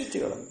ഉപേക്ഷിച്ചു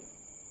കളഞ്ഞു.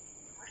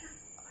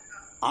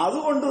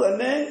 അതുകൊണ്ട്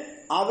തന്നെ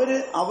അവര്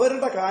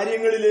അവരുടെ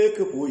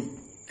കാര്യങ്ങളിലേക്ക് പോയി.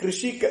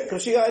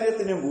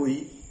 കൃഷികാര്യത്തിനും പോയി,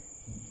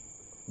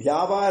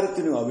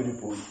 വ്യാപാരത്തിനും അവര്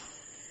പോയി.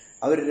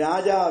 അവർ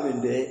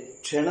രാജാവിന്റെ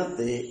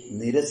ക്ഷണത്തെ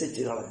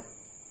നിരസിച്ചു കളഞ്ഞു.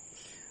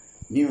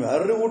 ഇനി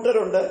വേറൊരു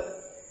കൂട്ടരുണ്ട്,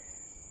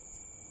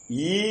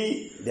 ഈ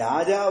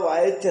രാജാവ്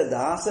അയച്ച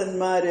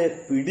ദാസന്മാരെ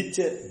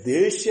പിടിച്ച്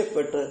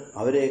ദേഷ്യപ്പെട്ട്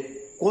അവരെ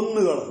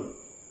കൊന്നുകളഞ്ഞു.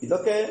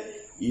 ഇതൊക്കെ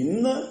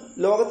ഇന്ന്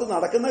ലോകത്ത്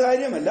നടക്കുന്ന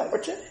കാര്യമല്ല,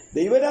 പക്ഷെ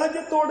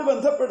ദൈവരാജ്യത്തോട്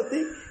ബന്ധപ്പെടുത്തി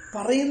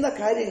പറയുന്ന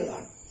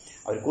കാര്യങ്ങളാണ്.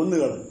 അവർ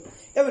കൊന്നുകളഞ്ഞു.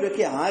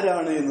 അവരൊക്കെ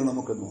ആരാണ് എന്ന്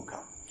നമുക്ക്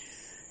നോക്കാം.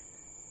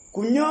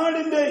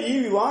 കുഞ്ഞാടിന്റെ ഈ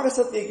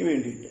വിവാഹസദ്യയ്ക്ക്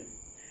വേണ്ടിയിട്ട്,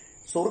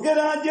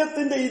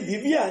 സ്വർഗരാജ്യത്തിന്റെ ഈ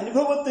ദിവ്യ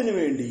അനുഭവത്തിന്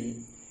വേണ്ടി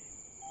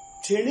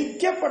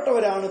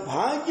ക്ഷണിക്കപ്പെട്ടവരാണ്,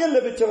 ഭാഗ്യം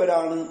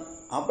ലഭിച്ചവരാണ്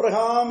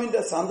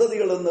അബ്രഹാമിന്റെ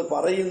സന്തതികളെന്ന്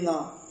പറയുന്ന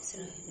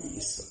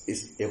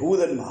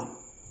യഹൂദന്മാർ.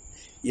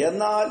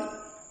 എന്നാൽ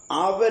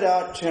അവരാ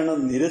ക്ഷണം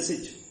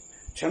നിരസിച്ചു.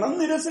 ക്ഷണം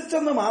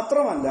നിരസിച്ചെന്ന്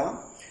മാത്രമല്ല,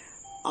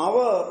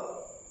 അവർ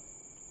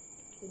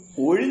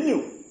ഒഴിഞ്ഞു.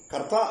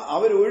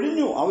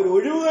 അവരൊഴിഞ്ഞു.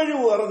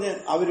 അവരൊഴിവുകഴിവ് പറഞ്ഞ്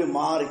അവര്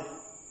മാറി.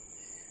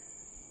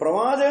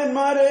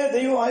 പ്രവാചകന്മാരെ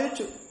ദൈവം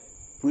അയച്ചു,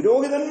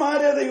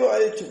 പുരോഹിതന്മാരെ ദൈവം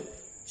അയച്ചു.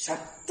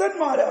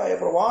 ശക്തന്മാരായ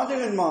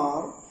പ്രവാചകന്മാർ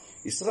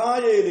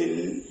ഇസ്രായേലിൽ,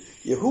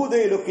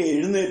 യഹൂദയിലൊക്കെ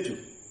എഴുന്നേറ്റു.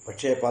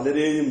 പക്ഷേ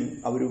പലരെയും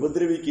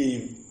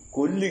അവരുപദ്രവിക്കുകയും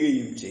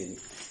കൊല്ലുകയും ചെയ്തു.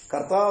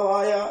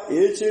 കർത്താവായ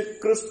യേശു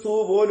ക്രിസ്തു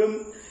പോലും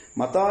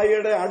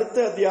മത്തായിയുടെ അടുത്ത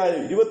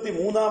അധ്യായം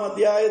 23-ാം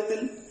അധ്യായത്തിൽ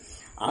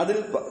അതിൽ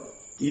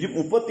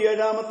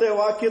 37-ാമത്തെ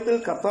വാക്യത്തിൽ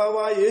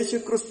കർത്താവായ യേശു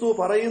ക്രിസ്തു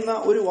പറയുന്ന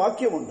ഒരു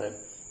വാക്യമുണ്ട്.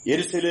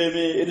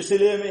 യെരുശലേമേ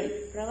യെരുശലേമേ,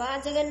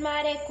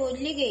 പ്രവാചകന്മാരെ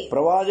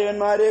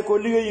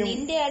കൊല്ലുകയും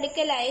നിന്റെ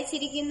അടുക്കൽ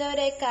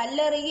അയച്ചിരിക്കുന്നവരെ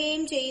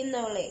കല്ലെറിയുകയും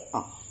ചെയ്യുന്നവളെ,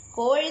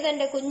 കോഴി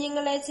തന്റെ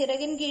കുഞ്ഞുങ്ങളെ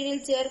ചിറകിൻ കീഴിൽ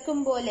ചേർക്കും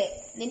പോലെ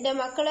നിന്റെ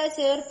മക്കളെ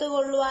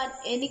ചേർത്തുകൊള്ളുവാൻ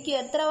എനിക്ക്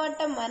എത്ര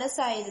വട്ടം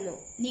മനസ്സായിരുന്നു,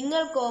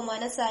 നിങ്ങൾക്കോ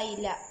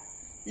മനസ്സായില്ല.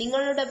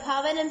 നിങ്ങളുടെ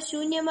ഭവനം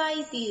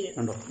ശൂന്യമായി തീരും.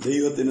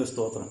 ദൈവത്തിന്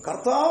സ്തോത്രം.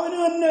 കർത്താവിന്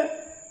തന്നെ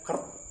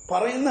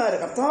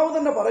കർത്താവ്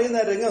തന്നെ പറയുന്ന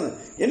രംഗം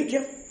എനിക്ക്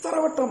എത്ര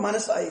വട്ടം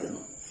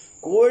മനസ്സായിരുന്നു,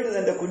 കോഴി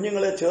തന്റെ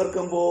കുഞ്ഞുങ്ങളെ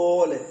ചേർക്കും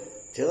പോലെ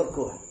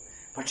ചേർക്കുവാൻ.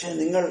 പക്ഷെ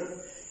നിങ്ങൾ,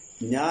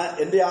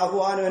 എന്റെ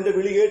ആഹ്വാനം, എന്റെ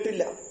വിളി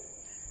കേട്ടില്ല.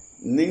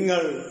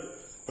 നിങ്ങൾ,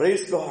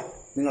 പ്രൈസ് ഗോഡ്,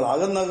 നിങ്ങൾ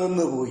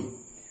അകന്നകന്നു പോയി.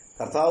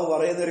 കർത്താവ്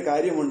പറയുന്ന ഒരു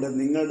കാര്യമുണ്ട്,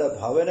 നിങ്ങളുടെ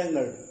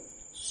ഭവനങ്ങൾ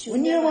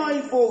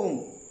ശൂന്യമായി പോകും.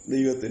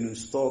 ദൈവത്തിന്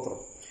സ്തോത്രം.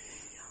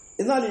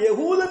 എന്നാൽ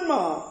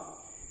യഹൂദന്മാർ,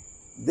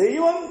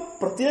 ദൈവം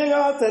പ്രത്യേക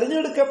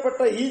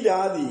തെരഞ്ഞെടുക്കപ്പെട്ട ഈ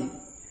ജാതി,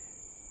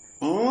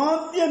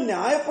 ആദ്യ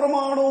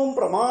ന്യായപ്രമാണവും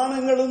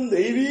പ്രമാണങ്ങളും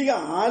ദൈവിക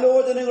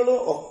ആലോചനകളും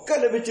ഒക്കെ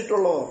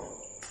ലഭിച്ചിട്ടുള്ളവർ,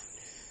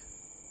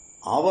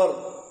 അവർ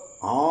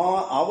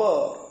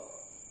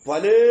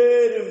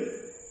പലരും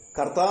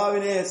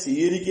കർത്താവിനെ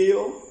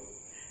സ്വീകരിക്കുകയോ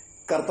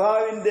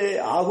കർത്താവിന്റെ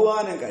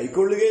ആഹ്വാനം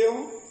കൈക്കൊള്ളുകയോ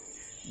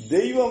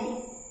ദൈവം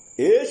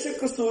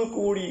യേശുക്രിസ്തുവിൽ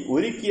കൂടി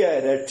ഒരുക്കിയ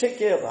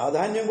രക്ഷയ്ക്ക്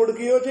പ്രാധാന്യം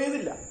കൊടുക്കുകയോ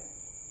ചെയ്തില്ല.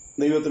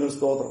 ദൈവത്തിന്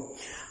സ്തോത്രം.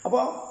 അപ്പൊ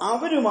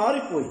അവര്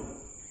മാറിപ്പോയി.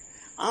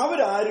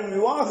 അവരാരും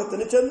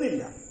വിവാഹത്തിന്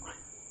ചെന്നില്ല.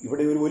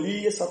 ഇവിടെ ഒരു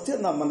വലിയ സത്യം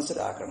നാം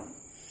മനസ്സിലാക്കണം.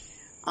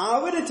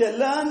 അവര്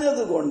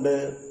ചെല്ലാഞ്ഞത് കൊണ്ട്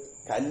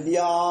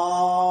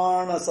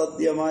കല്യാണ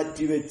സദ്യ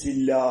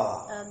മാറ്റിവെച്ചില്ല.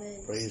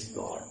 Praise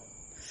God.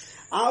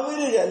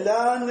 അവര്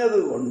ചെല്ലാഞ്ഞത്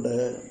കൊണ്ട്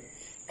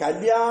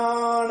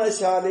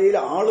കല്യാണശാലയിൽ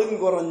ആളും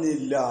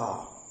കുറഞ്ഞില്ല.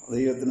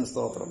 ദൈവത്തിന്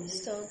സ്തോത്രം.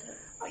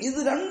 ഇത്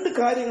രണ്ട്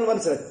കാര്യങ്ങൾ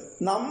മനസ്സിലാക്കി.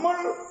 നമ്മൾ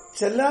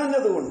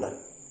ചെല്ലാഞ്ഞത് കൊണ്ട്,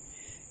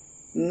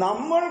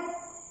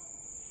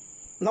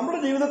 നമ്മുടെ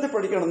ജീവിതത്തിൽ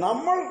പഠിക്കണം.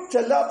 നമ്മൾ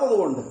ചെല്ലാത്തത്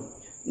കൊണ്ട്,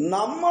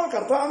 നമ്മൾ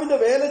കർത്താവിന്റെ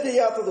വേല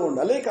ചെയ്യാത്തത് കൊണ്ട്,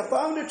 അല്ലെങ്കിൽ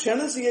കർത്താവിന്റെ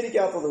ക്ഷണം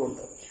സ്വീകരിക്കാത്തത്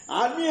കൊണ്ട്,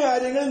 ആത്മീയ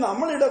കാര്യങ്ങളിൽ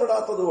നമ്മൾ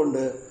ഇടപെടാത്തത്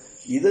കൊണ്ട്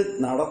ഇത്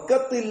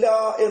നടക്കത്തില്ല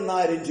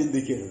എന്നാരും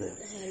ചിന്തിക്കരുത്.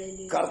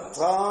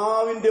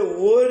 കർത്താവിന്റെ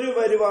ഒരു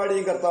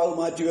പരിപാടിയും കർത്താവ്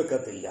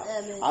മാറ്റിവെക്കത്തില്ല.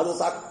 അത്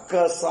തക്ക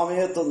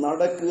സമയത്ത്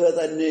നടക്കുക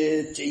തന്നെ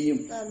ചെയ്യും.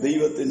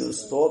 ദൈവത്തിന്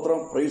സ്തോത്രം.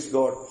 Praise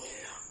God.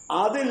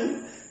 അതിൽ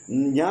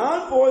ഞാൻ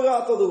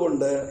പോകാത്തത്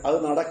കൊണ്ട് അത്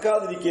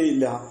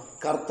നടക്കാതിരിക്കുകയില്ല.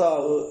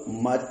 കർത്താവ്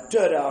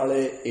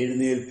മറ്റൊരാളെ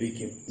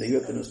എഴുന്നേൽപ്പിക്കും.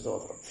 ദൈവത്തിന്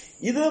സ്തോത്രം.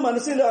 ഇത്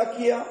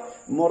മനസ്സിലാക്കിയ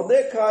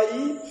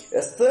മൊർദെഖായി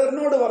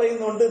എസ്തേറിനോട്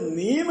പറയുന്നുണ്ട്,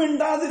 നീ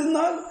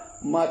മിണ്ടാതിരുന്നാൽ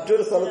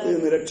മറ്റൊരു സ്ഥലത്ത്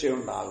നിന്ന്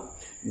രക്ഷയുണ്ടാകും,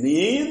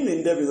 നീയും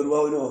നിന്റെ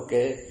പിതൃഭവനും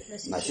ഒക്കെ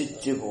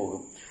നശിച്ചു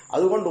പോകും.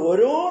 അതുകൊണ്ട്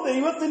ഓരോ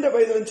ദൈവത്തിന്റെ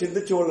പൈതലും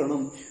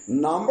ചിന്തിച്ചുകൊള്ളണം,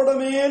 നമ്മുടെ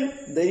മേൽ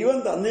ദൈവം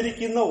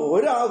തന്നിരിക്കുന്ന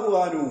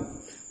ഒരാഹ്വാനവും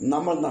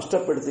നമ്മൾ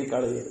നഷ്ടപ്പെടുത്തി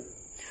കളയരുത്.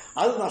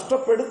 അത്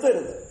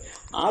നഷ്ടപ്പെടുത്തരുത്.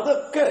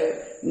 അതൊക്കെ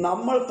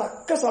നമ്മൾ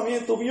തക്ക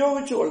സമയത്ത്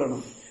ഉപയോഗിച്ചു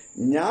കൊള്ളണം.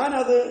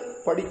 ഞാനത്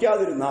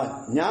പഠിക്കാതിരുന്നാൽ,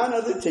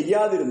 ഞാനത്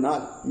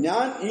ചെയ്യാതിരുന്നാൽ,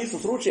 ഞാൻ ഈ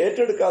ശുശ്രൂഷ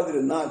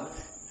ഏറ്റെടുക്കാതിരുന്നാൽ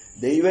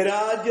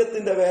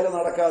ദൈവരാജ്യത്തിന്റെ വേല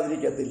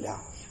നടക്കാതിരിക്കത്തില്ല.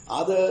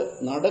 അത്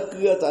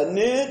നടക്കുക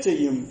തന്നെ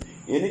ചെയ്യും.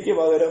 എനിക്ക്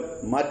പകരം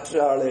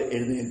മറ്റൊരാളെ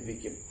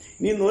എഴുന്നേൽപ്പിക്കും.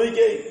 ഇനി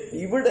നോക്കിക്കേ,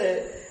 ഇവിടെ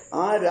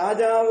ആ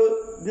രാജാവ്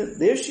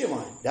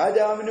ദേഷ്യമായി,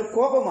 രാജാവിന്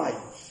കോപമായി.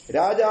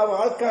 രാജാവ്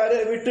ആൾക്കാരെ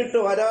വിട്ടിട്ട്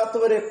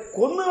വരാത്തവരെ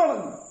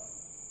കൊന്നുകളഞ്ഞു,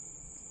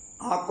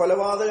 ആ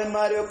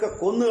കൊലപാതകന്മാരെയൊക്കെ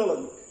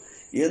കൊന്നുകളഞ്ഞു.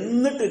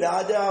 എന്നിട്ട്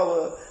രാജാവ്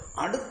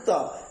അടുത്ത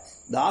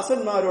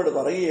ദാസന്മാരോട്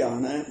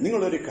പറയുകയാണ്,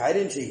 നിങ്ങളൊരു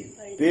കാര്യം ചെയ്യും,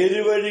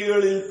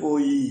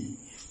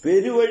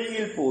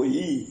 പെരുവഴിയിൽ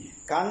പോയി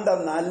കണ്ട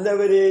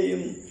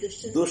നല്ലവരെയും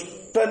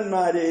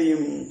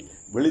ദുഷ്ടന്മാരെയും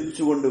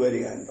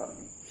വിളിച്ചുകൊണ്ടുവരിക എന്ന്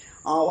പറഞ്ഞു.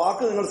 ആ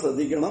വാക്ക് നിങ്ങൾ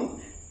ശ്രദ്ധിക്കണം.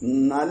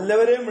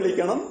 നല്ലവരെയും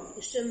വിളിക്കണം,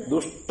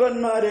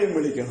 ദുഷ്ടന്മാരെയും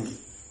വിളിക്കണം.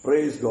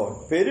 Praise God.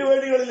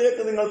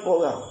 പെരുവഴികളിലേക്ക് നിങ്ങൾ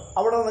പോകാം.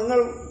 അവിടെ നിങ്ങൾ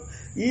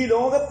ഈ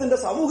ലോകത്തിന്റെ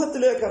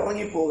സമൂഹത്തിലേക്ക്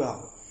ഇറങ്ങിപ്പോകാം.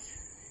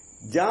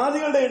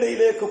 ജാതികളുടെ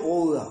ഇടയിലേക്ക്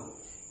പോവുക.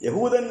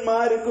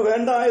 യഹൂദന്മാർക്ക്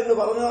വേണ്ട എന്ന്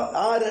പറഞ്ഞ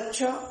ആ രക്ഷ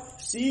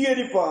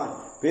സ്വീകരിപ്പാൻ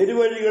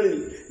പെരുവഴികളിൽ,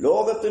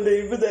 ലോകത്തിന്റെ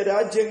വിവിധ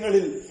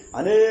രാജ്യങ്ങളിൽ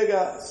അനേക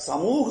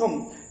സമൂഹം,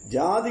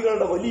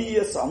 ജാതികളുടെ വലിയ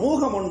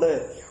സമൂഹമുണ്ട്,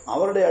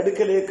 അവരുടെ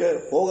അടുക്കലേക്ക്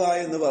പോക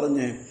എന്ന്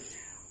പറഞ്ഞ്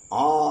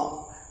ആ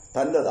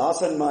തന്റെ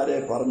ദാസന്മാരെ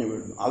പറഞ്ഞു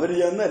വിടുന്നു. അവർ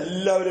ചെന്ന്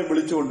എല്ലാവരെയും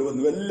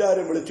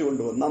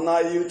വിളിച്ചുകൊണ്ടുവന്നു.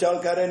 നന്നായി ജീവിച്ച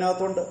ആൾക്കാരെ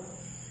അതിനകത്തുണ്ട്.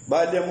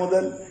 ബാല്യം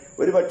മുതൽ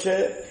ഒരുപക്ഷെ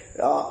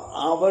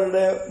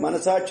അവരുടെ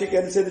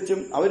മനസാക്ഷിക്കനുസരിച്ചും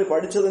അവർ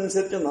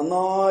പഠിച്ചതനുസരിച്ചും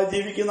നന്നായി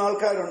ജീവിക്കുന്ന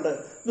ആൾക്കാരുണ്ട്.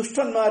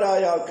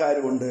 ദുഷ്ടന്മാരായ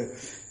ആൾക്കാരുമുണ്ട്.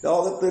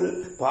 ലോകത്തിൽ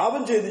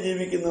പാപം ചെയ്ത്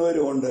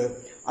ജീവിക്കുന്നവരുമുണ്ട്.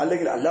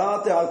 അല്ലെങ്കിൽ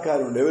അല്ലാത്ത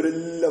ആൾക്കാരുണ്ട്.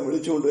 ഇവരെല്ലാം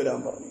വിളിച്ചുകൊണ്ടുവരാൻ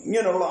പറഞ്ഞു.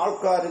 ഇങ്ങനെയുള്ള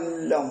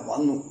ആൾക്കാരെല്ലാം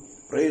വന്നു.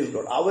 Praise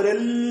God.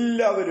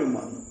 അവരെല്ലാവരും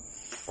വന്നു.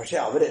 പക്ഷെ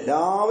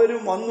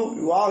അവരെല്ലാവരും വന്നു,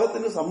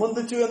 വിവാഹത്തിന്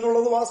സംബന്ധിച്ചു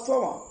എന്നുള്ളത്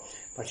വാസ്തവമാണ്.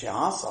 പക്ഷെ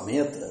ആ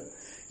സമയത്ത്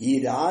ഈ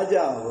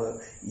രാജാവ്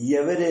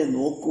ഇവരെ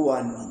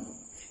നോക്കുവാൻ വന്നു,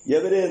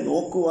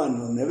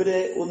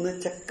 ഇവരെ ഒന്ന്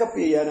ചെക്കപ്പ്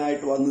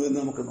ചെയ്യാനായിട്ട് വന്നു എന്ന്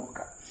നമുക്ക്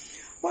നോക്കാം.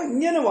 അപ്പൊ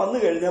ഇങ്ങനെ വന്നു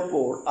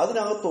കഴിഞ്ഞപ്പോൾ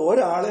അതിനകത്ത്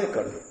ഒരാളെ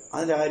കണ്ടു.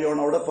 അതിന്റെ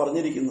കാര്യമാണ് അവിടെ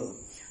പറഞ്ഞിരിക്കുന്നത്.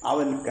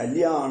 അവൻ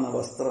കല്യാണ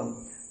വസ്ത്രം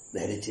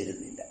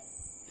ധരിച്ചിരുന്നില്ല.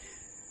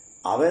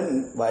 അവൻ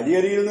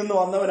വഴിയരിയിൽ നിന്ന്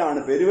വന്നവനാണ്,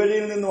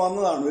 പെരുവഴിയിൽ നിന്ന്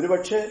വന്നതാണ്.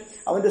 ഒരുപക്ഷെ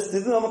അവന്റെ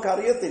സ്ഥിതി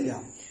നമുക്കറിയത്തില്ല.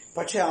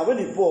 പക്ഷെ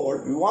അവനിപ്പോൾ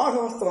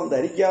വിവാഹവസ്ത്രം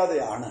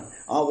ധരിക്കാതെയാണ്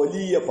ആ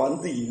വലിയ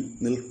പന്തിയിൽ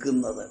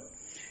നിൽക്കുന്നത്.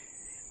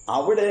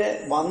 അവിടെ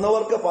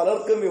വന്നവർക്ക്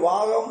പലർക്കും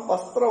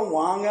വസ്ത്രം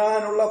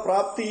വാങ്ങാനുള്ള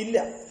പ്രാപ്തിയില്ല.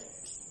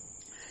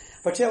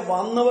 പക്ഷെ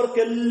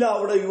വന്നവർക്കെല്ലാം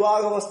അവിടെ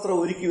വിവാഹവസ്ത്രം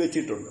ഒരുക്കി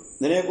വെച്ചിട്ടുണ്ട്.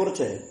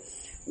 ഇതിനെക്കുറിച്ച്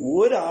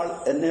ഒരാൾ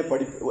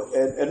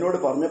എന്നോട്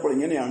പറഞ്ഞപ്പോൾ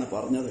ഇങ്ങനെയാണ്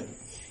പറഞ്ഞത്.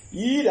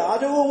 ഈ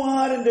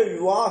രാജകുമാരന്റെ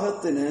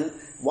വിവാഹത്തിന്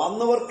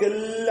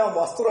വന്നവർക്കെല്ലാം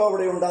വസ്ത്രം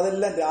അവിടെയുണ്ട്.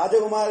 അതെല്ലാം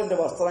രാജകുമാരന്റെ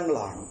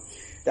വസ്ത്രങ്ങളാണ്.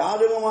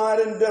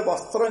 രാജകുമാരന്റെ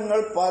വസ്ത്രങ്ങൾ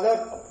പല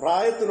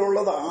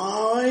പ്രായത്തിലുള്ളത്,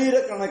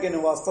 ആയിരക്കണക്കിന്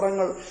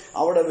വസ്ത്രങ്ങൾ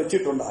അവിടെ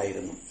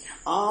വെച്ചിട്ടുണ്ടായിരുന്നു.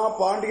 ആ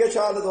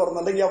പാണ്ഡികശാല തുറന്ന്,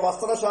 അല്ലെങ്കിൽ ആ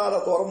വസ്ത്രശാല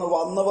തുറന്ന്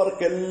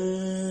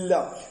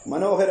വന്നവർക്കെല്ലാം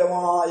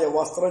മനോഹരമായ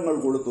വസ്ത്രങ്ങൾ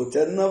കൊടുത്തു.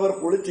 ചെന്നവർ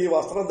കുളിച്ച് ഈ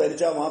വസ്ത്രം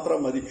ധരിച്ചാൽ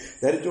മാത്രം മതി,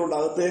 ധരിച്ചുകൊണ്ട്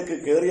അകത്തേക്ക്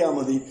കയറിയാൽ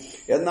മതി.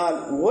 എന്നാൽ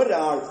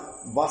ഒരാൾ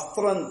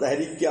വസ്ത്രം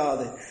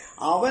ധരിക്കാതെ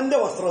അവന്റെ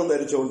വസ്ത്രം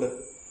ധരിച്ചുകൊണ്ട്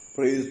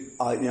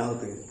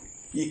അതിനകത്ത്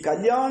ഈ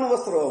കല്യാണ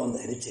വസ്ത്രം അവൻ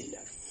ധരിച്ചില്ല.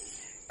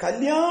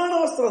 കല്യാണ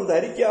വസ്ത്രം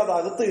ധരിക്കാതെ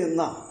അകത്ത്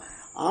നിന്ന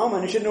ആ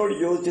മനുഷ്യനോട്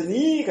ചോദിച്ചു,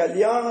 നീ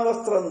കല്യാണ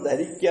വസ്ത്രം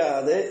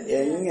ധരിക്കാതെ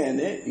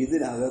എങ്ങനെ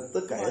ഇതിനകത്ത്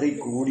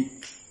കയറിക്കൂടി?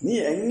 നീ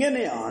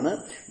എങ്ങനെയാണ്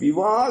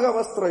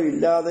വിവാഹവസ്ത്രം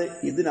ഇല്ലാതെ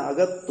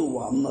ഇതിനകത്ത്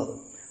വന്നത്?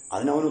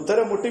 അതിനവൻ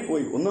ഉത്തരം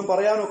മുട്ടിപ്പോയി. ഒന്നും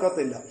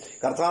പറയാനൊക്കത്തില്ല.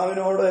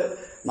 കർത്താവിനോട്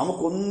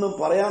നമുക്കൊന്നും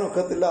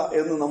പറയാനൊക്കത്തില്ല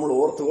എന്ന് നമ്മൾ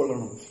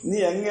ഓർത്തുകൊള്ളണം. നീ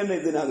എങ്ങനെ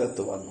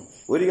ഇതിനകത്ത് വന്നു?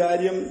 ഒരു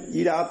കാര്യം ഈ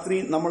രാത്രി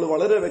നമ്മൾ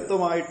വളരെ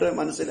വ്യക്തമായിട്ട്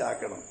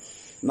മനസ്സിലാക്കണം.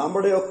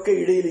 നമ്മുടെയൊക്കെ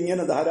ഇടയിൽ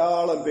ഇങ്ങനെ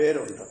ധാരാളം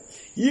പേരുണ്ട്.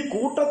 ഈ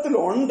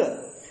കൂട്ടത്തിലുണ്ട്.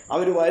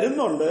 അവർ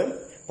വരുന്നുണ്ട്,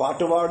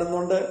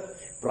 പാട്ടുപാടുന്നുണ്ട്,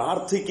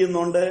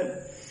 പ്രാർത്ഥിക്കുന്നുണ്ട്,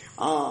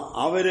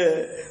 അവര്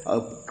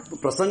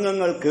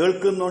പ്രസംഗങ്ങൾ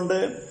കേൾക്കുന്നുണ്ട്,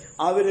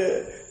 അവര്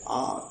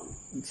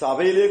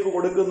സഭയിലേക്ക്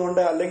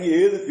കൊടുക്കുന്നുണ്ട്, അല്ലെങ്കിൽ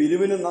ഏത്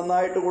പിരിവിനും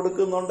നന്നായിട്ട്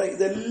കൊടുക്കുന്നുണ്ട്.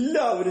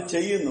 ഇതെല്ലാം അവർ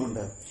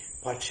ചെയ്യുന്നുണ്ട്.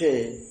 പക്ഷേ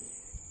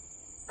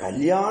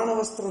കല്യാണ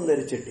വസ്ത്രം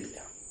ധരിച്ചിട്ടില്ല.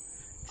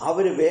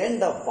 അവര്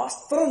വേണ്ട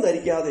വസ്ത്രം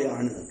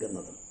ധരിക്കാതെയാണ്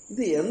നിൽക്കുന്നത്.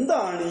 ഇത്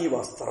എന്താണ് ഈ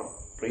വസ്ത്രം?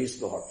 Praise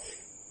God.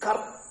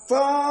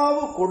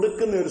 കർത്താവ്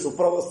കൊടുക്കുന്ന ഒരു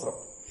സുപ്രവസ്ത്രം.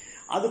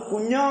 അത്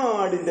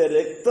കുഞ്ഞാടിന്റെ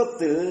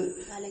രക്തത്തിൽ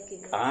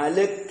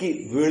അലക്കി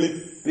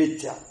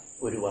വെളുപ്പിച്ച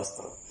ഒരു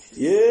വസ്ത്രം.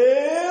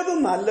 ഏത്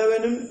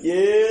നല്ലവനും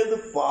ഏത്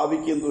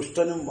പാപിക്കും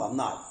ദുഷ്ടനും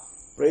വന്നാൽ,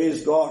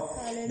 പ്രൈസ് ഗോഡ്,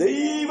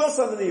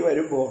 ദൈവസന്നിധി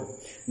വരുമ്പോൾ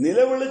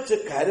നിലവിളിച്ച്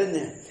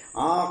കരഞ്ഞ്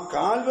ആ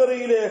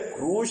കാൽവറിയിലെ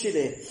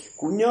ക്രൂശിലെ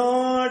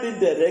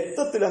കുഞ്ഞാടിന്റെ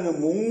രക്തത്തിൽ അങ്ങ്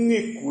മുങ്ങി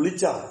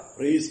കുളിച്ചാൽ,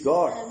 പ്രൈസ്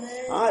ഗോഡ്,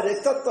 ആ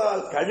രക്തത്താൽ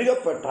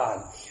കഴുകപ്പെട്ടാൽ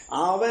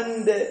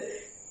അവന്റെ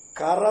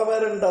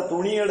കറവരണ്ട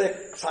തുണിയുടെ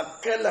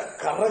സകല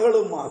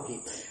കറകളും മാറ്റി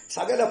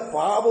സകല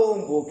പാപവും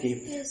പോക്കി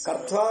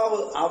കർത്താവ്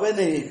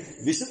അവനെ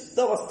വിശുദ്ധ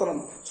വസ്ത്രം,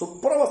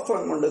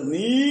 സുപ്രവസ്ത്രം കൊണ്ട്,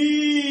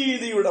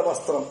 നീതിയുടെ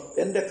വസ്ത്രം,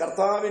 എന്റെ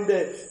കർത്താവിന്റെ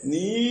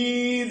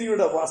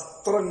നീതിയുടെ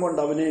വസ്ത്രം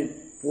കൊണ്ട് അവനെ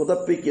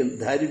പുതപ്പിക്കും,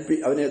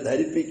 അവനെ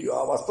ധരിപ്പിക്കും. ആ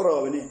വസ്ത്രം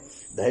അവനെ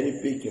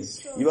ധരിപ്പിക്കും.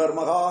 ഇവർ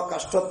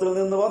മഹാകഷ്ടത്തിൽ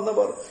നിന്ന്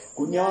വന്നവർ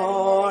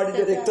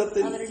കുഞ്ഞാടിന്റെ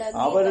രക്തത്തിൽ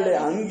അവരുടെ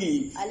അങ്കി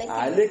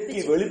അലക്കി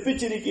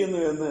വെളുപ്പിച്ചിരിക്കുന്നു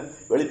എന്ന്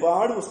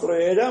വെളിപ്പാട് പുസ്തകം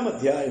 7-ാം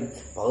അധ്യായം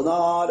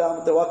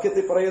 14-ാമത്തെ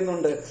വാക്യത്തിൽ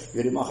പറയുന്നുണ്ട്.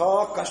 ഇവർ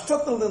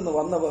മഹാകഷ്ടത്തിൽ നിന്ന്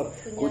വന്നവർ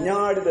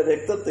കുഞ്ഞാടിന്റെ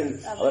രക്തത്തിൽ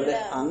അവരുടെ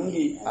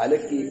അങ്കി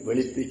അലക്കി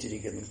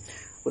വെളുപ്പിച്ചിരിക്കുന്നു.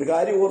 ഒരു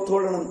കാര്യം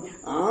ഓർത്തുകൊള്ളണം,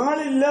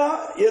 ആളില്ല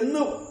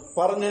എന്ന്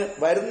പറഞ്ഞ്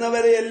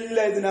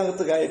വരുന്നവരെയെല്ലാം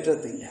ഇതിനകത്ത്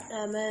കയറ്റത്തില്ല.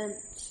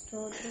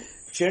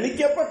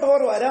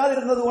 ക്ഷണിക്കപ്പെട്ടവർ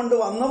വരാതിരുന്നത് കൊണ്ട്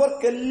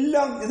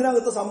വന്നവർക്കെല്ലാം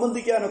ഇതിനകത്ത്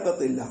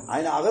സംബന്ധിക്കാനൊക്കത്തില്ല.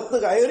 അതിനകത്ത്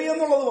കയറി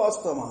എന്നുള്ളത്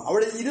വാസ്തവമാണ്,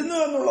 അവിടെ ഇരുന്നു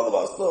എന്നുള്ളത്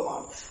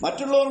വാസ്തവമാണ്,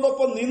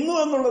 മറ്റുള്ളവരോടൊപ്പം നിന്നു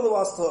എന്നുള്ളത്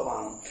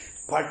വാസ്തവമാണ്.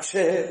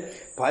 പക്ഷേ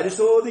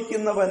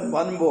പരിശോധിക്കുന്നവൻ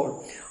വരുമ്പോൾ,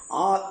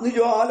 ആ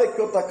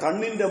അഗ്നിജ്വാലയ്ക്കൊത്ത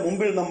കണ്ണിന്റെ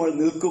മുമ്പിൽ നമ്മൾ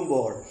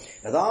നിൽക്കുമ്പോൾ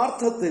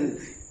യഥാർത്ഥത്തിൽ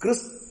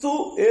ക്രിസ്തു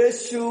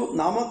യേശു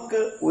നമുക്ക്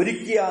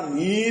ഒരുക്കിയ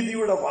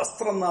നീതിയുടെ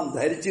വസ്ത്രം നാം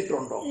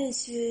ധരിച്ചിട്ടുണ്ടോ?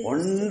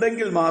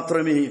 ഉണ്ടെങ്കിൽ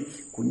മാത്രമേ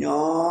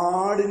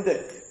കുഞ്ഞാടിന്റെ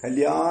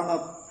കല്യാണ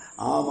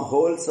ആ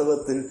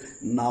മഹോത്സവത്തിൽ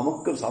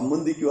നമുക്ക്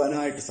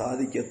സംബന്ധിക്കുവാനായിട്ട്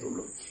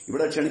സാധിക്കത്തുള്ളൂ.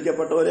 ഇവിടെ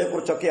ക്ഷണിക്കപ്പെട്ടവരെ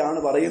കുറിച്ചൊക്കെയാണ്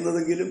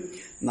പറയുന്നതെങ്കിലും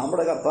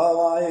നമ്മുടെ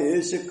കർത്താവായ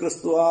യേശു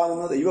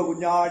ക്രിസ്തുവാകുന്ന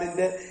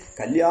ദൈവകുഞ്ഞാടിന്റെ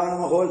കല്യാണ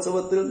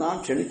മഹോത്സവത്തിൽ നാം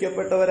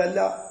ക്ഷണിക്കപ്പെട്ടവരല്ല,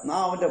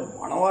 നാം അവന്റെ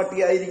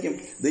മണവാട്ടിയായിരിക്കും.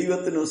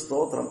 ദൈവത്തിന്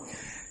സ്തോത്രം.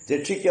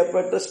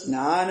 രക്ഷിക്കപ്പെട്ട്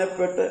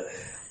സ്നാനപ്പെട്ട്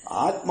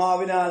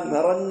ആത്മാവിനാൽ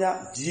നിറഞ്ഞ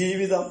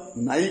ജീവിതം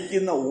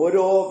നയിക്കുന്ന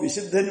ഓരോ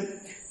വിശുദ്ധനും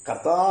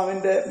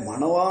കർത്താവിന്റെ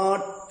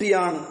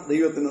മണവാട്ടിയാണ്.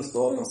 ദൈവത്തിന്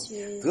സ്തോത്രം.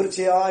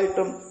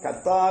 തീർച്ചയായിട്ടും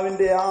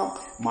കർത്താവിന്റെ ആ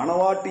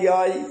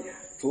മണവാട്ടിയായി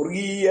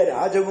സ്വർഗീയ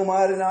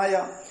രാജകുമാരനായ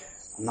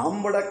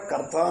നമ്മുടെ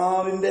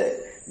കർത്താവിന്റെ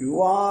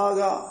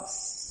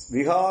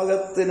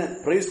വിവാഹത്തിന്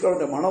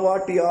ക്രൈസ്തവന്റെ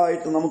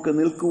മണവാട്ടിയായിട്ട് നമുക്ക്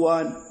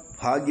നിൽക്കുവാൻ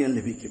ഭാഗ്യം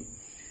ലഭിക്കും.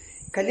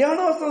 കല്യാണ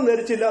വസ്ത്രം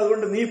ധരിച്ചില്ല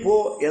അതുകൊണ്ട് നീ പോ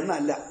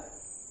എന്നല്ല,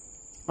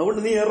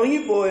 അതുകൊണ്ട് നീ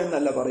ഇറങ്ങിപ്പോ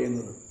എന്നല്ല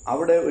പറയുന്നത്.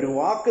 അവിടെ ഒരു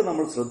വാക്ക്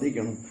നമ്മൾ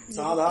ശ്രദ്ധിക്കണം.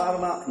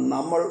 സാധാരണ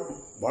നമ്മൾ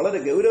വളരെ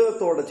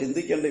ഗൗരവത്തോടെ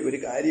ചിന്തിക്കേണ്ട ഒരു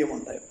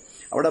കാര്യമുണ്ട്.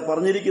 അവിടെ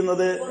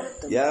പറഞ്ഞിരിക്കുന്നത്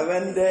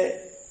യവന്റെ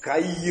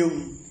കൈയും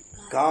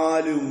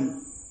കാലും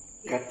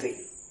കെട്ടി.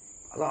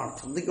 അതാണ്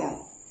ശ്രദ്ധിക്കണം.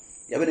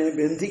 യവനെ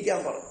ബന്ധിക്കാൻ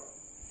പറഞ്ഞു.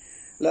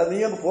 അല്ല നീ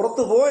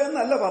പുറത്തു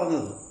പോയെന്നല്ല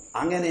പറഞ്ഞത്,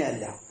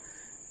 അങ്ങനെയല്ല.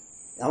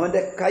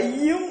 അവന്റെ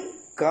കൈയും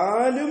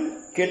കാലും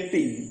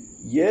കെട്ടി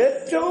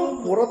ഏറ്റവും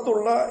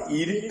പുറത്തുള്ള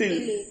ഇരുട്ടിൽ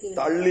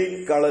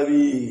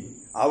തള്ളിക്കളവി,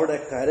 അവിടെ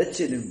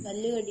കരച്ചിലും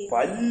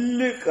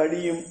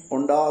പല്ലുകടിയും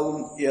ഉണ്ടാകും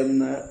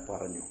എന്ന്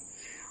പറഞ്ഞു.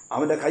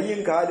 അവന്റെ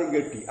കൈയും കാലും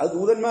കെട്ടി, അത്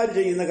ദൂതന്മാർ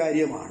ചെയ്യുന്ന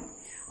കാര്യമാണ്.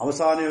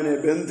 അവസാനം അവനെ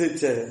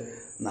ബന്ധിച്ച്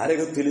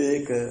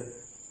നരകത്തിലേക്ക്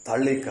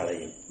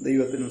തള്ളിക്കളയും.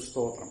 ദൈവത്തിന്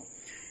സ്തോത്രം.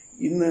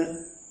 ഇന്ന്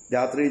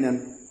രാത്രി ഞാൻ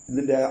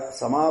ഇതിന്റെ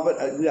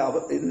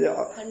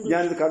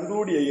ഞാനിത്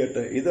കൺക്ലൂഡ്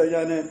ചെയ്യട്ടെ, ഇത്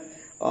ഞാൻ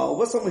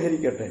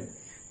ഉപസംഹരിക്കട്ടെ.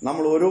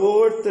 നമ്മൾ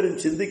ഓരോരുത്തരും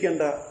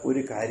ചിന്തിക്കേണ്ട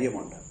ഒരു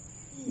കാര്യമുണ്ട്.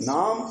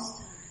 നാം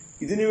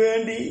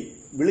ഇതിനുവേണ്ടി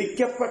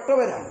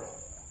വിളിക്കപ്പെട്ടവരാണ്.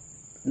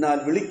 എന്നാൽ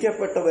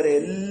വിളിക്കപ്പെട്ടവരെ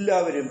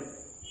എല്ലാവരും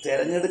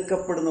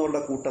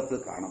തെരഞ്ഞെടുക്കപ്പെടുന്നവരുടെ കൂട്ടത്തിൽ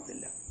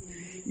കാണത്തില്ല.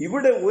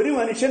 ഇവിടെ ഒരു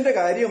മനുഷ്യന്റെ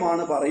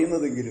കാര്യമാണ്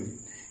പറയുന്നതെങ്കിലും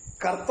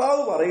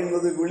കർത്താവ്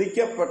പറയുന്നത്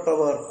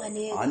വിളിക്കപ്പെട്ടവർ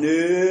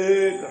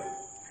അനേകം,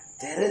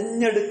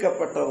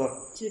 തെരഞ്ഞെടുക്കപ്പെട്ടവർ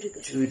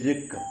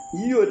ചുരുക്കം.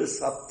 ഈ ഒരു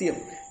സത്യം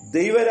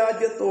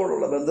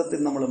ദൈവരാജ്യത്തോടുള്ള ബന്ധത്തിൽ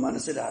നമ്മൾ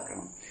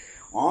മനസ്സിലാക്കണം.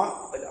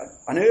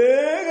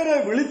 അനേകരെ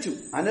വിളിച്ചു,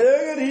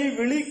 അനേകർ ഈ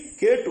വിളി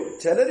കേട്ടു.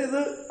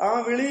 ചിലരിത് ആ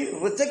വിളി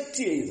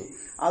റിജക്റ്റ് ചെയ്തു,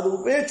 അത്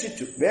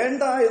ഉപേക്ഷിച്ചു,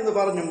 വേണ്ട എന്ന്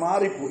പറഞ്ഞു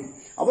മാറിപ്പോയി.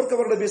 അവർക്ക്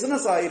അവരുടെ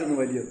ബിസിനസ് ആയിരുന്നു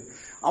വലുത്,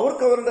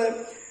 അവർക്ക് അവരുടെ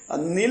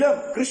നിലം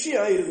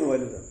കൃഷിയായിരുന്നു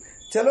വലുത്,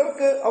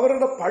 ചിലർക്ക്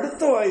അവരുടെ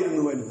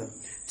പഠിത്തമായിരുന്നു വലുത്,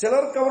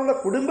 ചിലർക്ക് അവരുടെ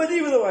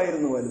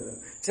കുടുംബജീവിതമായിരുന്നു വലുത്,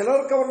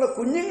 ചിലർക്ക് അവരുടെ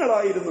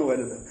കുഞ്ഞുങ്ങളായിരുന്നു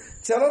വലുത്,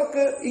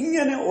 ചിലർക്ക്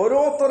ഇങ്ങനെ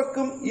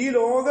ഓരോരുത്തർക്കും ഈ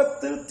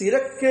ലോകത്തിൽ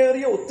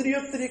തിരക്കേറിയ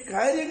ഒത്തിരി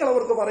കാര്യങ്ങൾ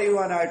അവർക്ക്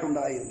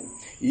പറയുവാനായിട്ടുണ്ടായിരുന്നു.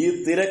 ഈ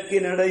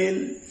തിരക്കിനിടയിൽ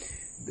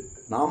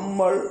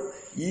നമ്മൾ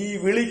ഈ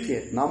വിളിക്ക്,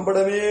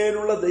 നമ്മുടെ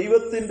മേലുള്ള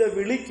ദൈവത്തിന്റെ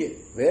വിളിക്ക്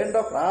വേണ്ട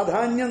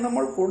പ്രാധാന്യം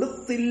നമ്മൾ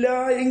കൊടുത്തില്ല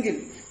എങ്കിൽ,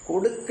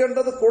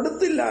 കൊടുക്കേണ്ടത്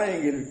കൊടുത്തില്ല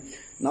എങ്കിൽ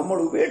നമ്മൾ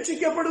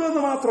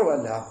ഉപേക്ഷിക്കപ്പെടുമെന്ന്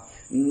മാത്രമല്ല,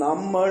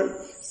 നമ്മൾ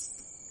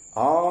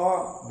ആ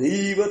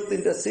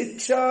ദൈവത്തിന്റെ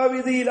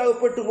ശിക്ഷാവിധിയിൽ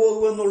അകപ്പെട്ടു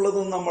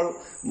പോകുമെന്നുള്ളതും നമ്മൾ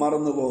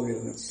മറന്നു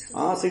പോകരുത്.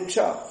 ആ ശിക്ഷ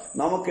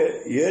നമുക്ക്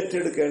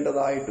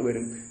ഏറ്റെടുക്കേണ്ടതായിട്ട്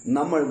വരും,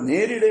 നമ്മൾ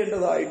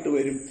നേരിടേണ്ടതായിട്ട്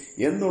വരും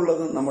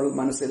എന്നുള്ളത് നമ്മൾ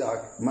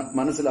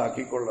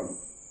മനസ്സിലാക്കിക്കൊള്ളണം.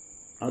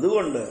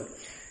 അതുകൊണ്ട്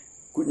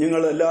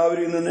കുഞ്ഞുങ്ങൾ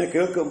എല്ലാവരും തന്നെ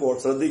കേൾക്കുമ്പോൾ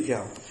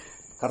ശ്രദ്ധിക്കാം.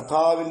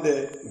 കർത്താവിന്റെ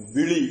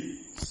വിളി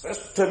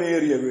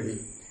ശ്രേഷ്ഠമേറിയ വിളി,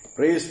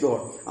 പ്രൈസ്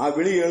ഗോഡ്. ആ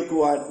വിളി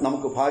കേൾക്കുവാൻ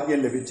നമുക്ക് ഭാഗ്യം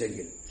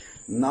ലഭിച്ചെങ്കിൽ,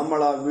 നമ്മൾ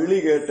ആ വിളി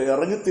കേട്ട്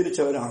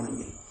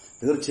ഇറങ്ങിത്തിരിച്ചവരാണെങ്കിൽ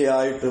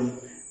തീർച്ചയായിട്ടും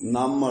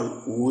നമ്മൾ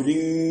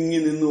ഒരുങ്ങി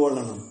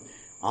നിന്നുകൊള്ളണം.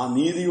 ആ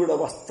നീതിയുടെ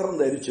വസ്ത്രം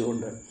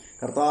ധരിച്ചുകൊണ്ട്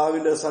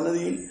കർത്താവിന്റെ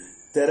സന്നിധിയിൽ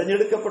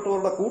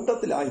തെരഞ്ഞെടുക്കപ്പെട്ടവരുടെ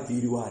കൂട്ടത്തിലായി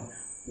തീരുവാൻ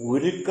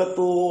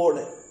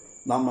ഒരുക്കത്തോടെ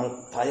നമ്മൾ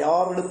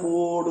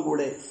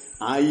തയ്യാറെടുപ്പോടുകൂടെ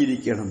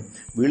ആയിരിക്കണം.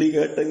 വിളി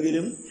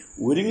കേട്ടെങ്കിലും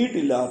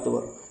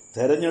ഒരുങ്ങിയിട്ടില്ലാത്തവർ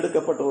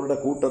തെരഞ്ഞെടുക്കപ്പെട്ടവരുടെ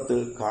കൂട്ടത്തിൽ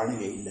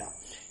കാണുകയില്ല.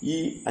 ഈ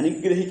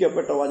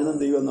അനുഗ്രഹിക്കപ്പെട്ട വചനം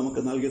ദൈവം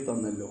നമുക്ക് നൽകി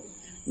തന്നല്ലോ.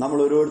 നമ്മൾ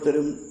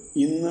ഓരോരുത്തരും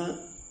ഇന്ന്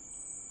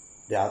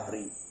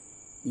രാത്രി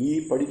ഈ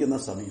പഠിക്കുന്ന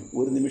സമയം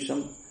ഒരു നിമിഷം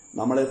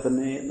നമ്മളെ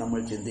തന്നെ നമ്മൾ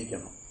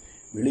ചിന്തിക്കണം.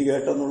 വിളി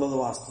കേട്ടെന്നുള്ളത്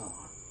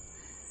വാസ്തവമാണ്.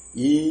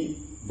 ഈ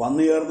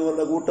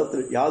വന്നുചേർന്നവരുടെ കൂട്ടത്തിൽ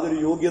യാതൊരു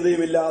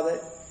യോഗ്യതയുമില്ലാതെ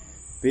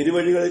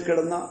പെരുവഴികളിൽ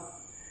കിടന്ന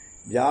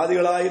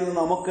ജാതികളായിരുന്നു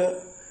നമുക്ക്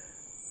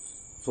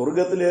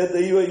സ്വർഗത്തിലെ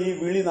ദൈവം ഈ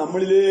വിളി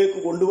നമ്മളിലേക്ക്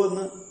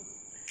കൊണ്ടുവന്ന്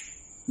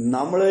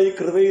നമ്മളെ ഈ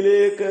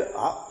കൃപയിലേക്ക്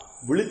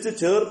വിളിച്ചു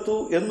ചേർത്തു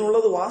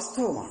എന്നുള്ളത്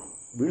വാസ്തവമാണ്.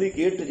 വിളി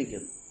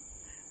കേട്ടിരിക്കുന്നു.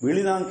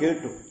 വിളി നാം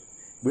കേട്ടു.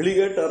 വിളി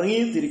കേട്ട്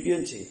ഇറങ്ങിയും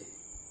തിരിക്കുകയും ചെയ്തു.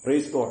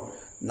 Praise God.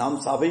 നാം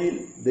സഭയിൽ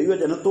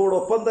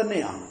ദൈവജനത്തോടൊപ്പം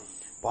തന്നെയാണ്.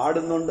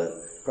 പാടുന്നുണ്ട്,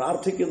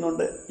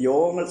 പ്രാർത്ഥിക്കുന്നുണ്ട്,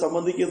 യോഗങ്ങൾ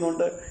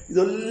സംബന്ധിക്കുന്നുണ്ട്.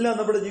 ഇതെല്ലാം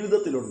നമ്മുടെ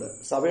ജീവിതത്തിലുണ്ട്.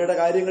 സഭയുടെ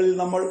കാര്യങ്ങളിൽ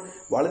നമ്മൾ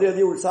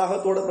വളരെയധികം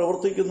ഉത്സാഹത്തോടെ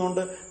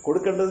പ്രവർത്തിക്കുന്നുണ്ട്,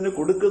 കൊടുക്കേണ്ടതിന്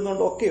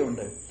കൊടുക്കുന്നുണ്ട്,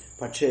 ഒക്കെയുണ്ട്.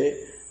 പക്ഷേ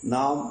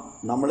നാം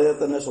നമ്മളെ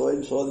തന്നെ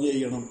സ്വയം ചോദ്യം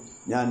ചെയ്യണം.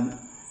 ഞാൻ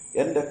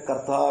എന്റെ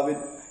കർത്താവിൻ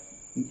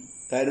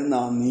തരുന്ന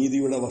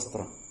നീതിയുടെ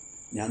വസ്ത്രം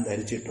ഞാൻ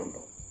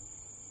ധരിച്ചിട്ടുണ്ടോ?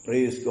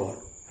 Praise God.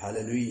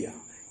 ഹല്ലേലൂയ.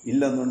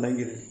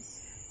 ഇല്ലെന്നുണ്ടെങ്കിൽ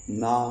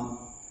നാം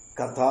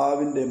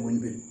കർത്താവിന്റെ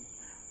മുൻപിൽ,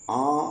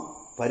 ആ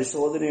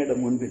പരിശോധനയുടെ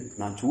മുൻപിൽ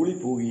നാം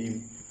ചൂളിപ്പോവുകയും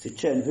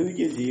ശിക്ഷ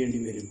അനുഭവിക്കുകയും ചെയ്യേണ്ടി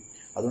വരും.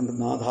 അതുകൊണ്ട്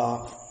നാഥ,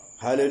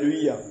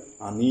 ഹല്ലേലൂയ,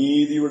 ആ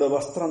നീതിയുടെ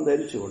വസ്ത്രം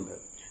ധരിച്ചുകൊണ്ട്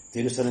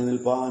തിരുസന്നിധിയിൽ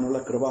നിൽപ്പാനുള്ള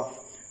കൃപ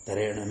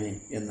തരയണമേ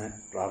എന്ന്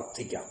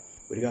പ്രാർത്ഥിക്കാം.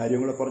 ഒരു കാര്യം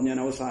കൂടെ പറഞ്ഞ് ഞാൻ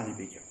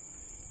അവസാനിപ്പിക്കാം.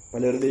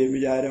 പലരുടെയും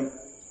വിചാരം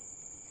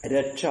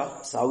രക്ഷ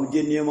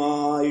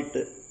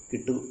സൗജന്യമായിട്ട്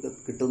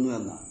കിട്ടുന്നു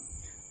എന്നാണ്.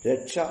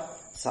 രക്ഷ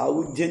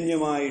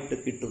സൗജന്യമായിട്ട്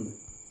കിട്ടുന്നു.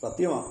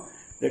 സത്യമാണ്.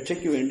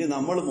 രക്ഷയ്ക്ക് വേണ്ടി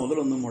നമ്മൾ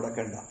മുതലൊന്നും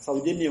മുടക്കണ്ട,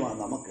 സൗജന്യമാണ്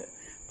നമുക്ക്.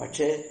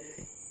 പക്ഷേ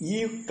ഈ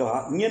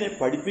ഇങ്ങനെ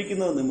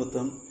പഠിപ്പിക്കുന്നത്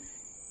നിമിത്തം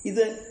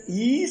ഇത്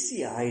ഈസി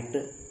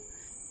ആയിട്ട്,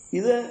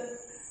 ഇത്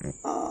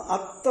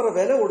അത്ര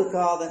വില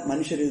കൊടുക്കാതെ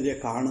മനുഷ്യരിതിനെ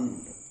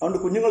കാണുന്നുണ്ട്. അതുകൊണ്ട്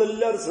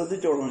കുഞ്ഞുങ്ങളെല്ലാവരും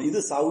ശ്രദ്ധിച്ചോളണം, ഇത്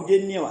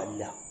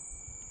സൗജന്യമല്ല.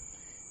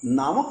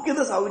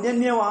 നമുക്കിത്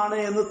സൗജന്യമാണ്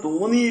എന്ന്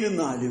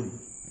തോന്നിയിരുന്നാലും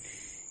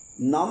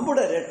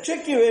നമ്മുടെ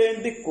രക്ഷയ്ക്ക്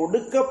വേണ്ടി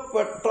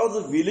കൊടുക്കപ്പെട്ടത്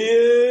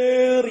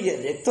വിലയേറിയ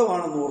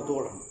രക്തമാണെന്ന്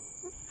ഓർത്തുകൊള്ളണം.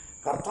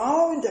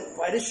 കർത്താവിന്റെ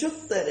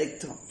പരിശുദ്ധ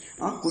രക്തം,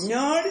 ആ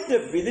കുഞ്ഞാടിന്റെ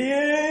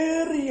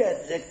വിലയേറിയ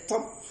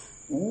രക്തം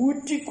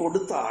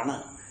ഊറ്റിക്കൊടുത്താണ്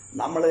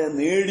നമ്മളെ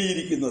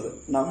നേടിയിരിക്കുന്നത്.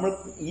 നമ്മൾ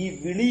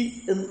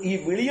ഈ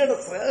വിളിയുടെ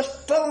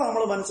ശ്രേഷ്ഠത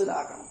നമ്മൾ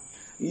മനസ്സിലാക്കണം.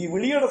 ഈ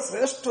വിളിയുടെ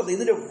ശ്രേഷ്ഠത,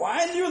 ഇതിന്റെ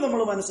വാല്യൂ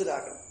നമ്മൾ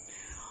മനസ്സിലാക്കണം.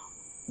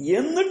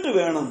 എന്നിട്ട്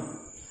വേണം,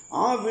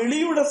 ആ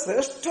വിളിയുടെ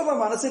ശ്രേഷ്ഠത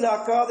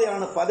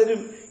മനസ്സിലാക്കാതെയാണ്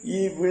പലരും ഈ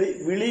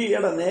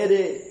വിളിയുടെ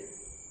നേരെ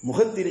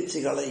മുഖം തിരിച്ച്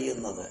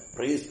കളയുന്നത്.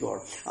 Praise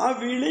God. ആ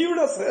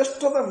വിളിയുടെ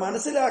ശ്രേഷ്ഠത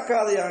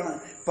മനസ്സിലാക്കാതെയാണ്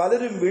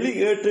പലരും വിളി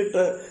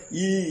കേട്ടിട്ട്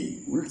ഈ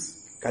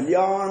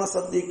കല്യാണ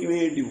സദ്യക്ക്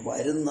വേണ്ടി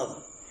വരുന്നത്.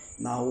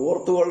 നാം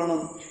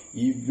ഓർത്തുകൊള്ളണം,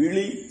 ഈ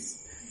വിളി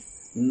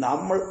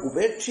നമ്മൾ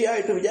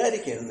ഉപേക്ഷയായിട്ട്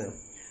വിചാരിക്കരുത്.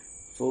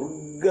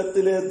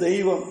 സ്വർഗത്തിലെ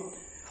ദൈവം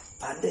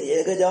തന്റെ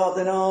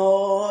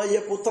ഏകജാതനായ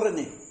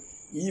പുത്രനെ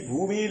ഈ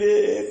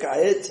ഭൂമിയിലേക്ക്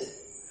അയച്ച്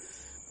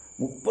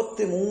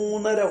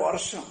 33.5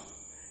 വർഷം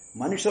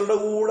മനുഷ്യരുടെ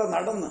കൂടെ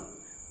നടന്ന്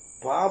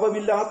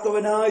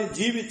പാപമില്ലാത്തവനായി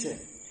ജീവിച്ച്,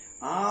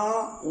 ആ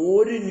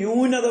ഒരു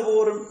ന്യൂനത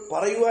പോലും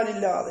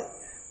പറയുവാനില്ലാതെ,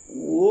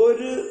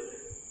 ഒരു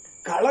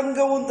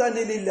കളങ്കവും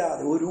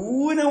തന്നിലില്ലാതെ, ഒരു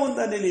ഊനവും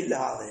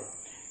തന്നിലില്ലാതെ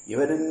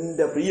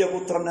ഇവനെന്റെ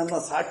പ്രിയപുത്രൻ എന്ന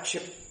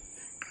സാക്ഷ്യം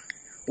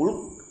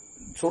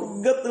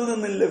സ്വർഗത്തിൽ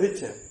നിന്നും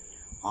ലഭിച്ച്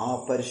ആ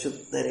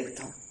പരിശുദ്ധ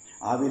രക്തം,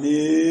 ആ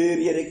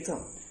വിലയേറിയ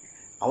രക്തം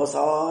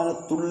അവസാന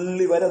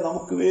തുള്ളി വരെ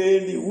നമുക്ക്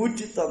വേണ്ടി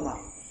ഊറ്റിത്തന്ന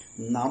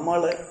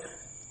നമ്മളെ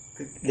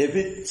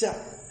ലഭിച്ച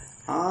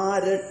ആ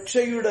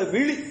രക്ഷയുടെ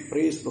വിളി,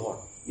 പ്രൈസ്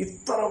ഗോഡ്,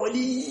 ഇത്ര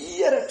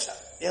വലിയ രക്ഷ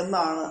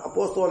എന്നാണ്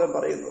അപ്പോസ്തലൻ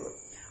പറയുന്നത്.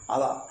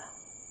 അതാ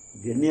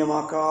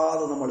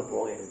ഗണ്യമാക്കാതെ നമ്മൾ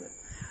പോകരുത്.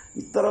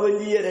 ഇത്ര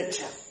വലിയ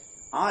രക്ഷ,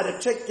 ആ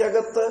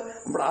രക്ഷയ്ക്കകത്ത്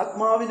നമ്മുടെ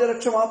ആത്മാവിന്റെ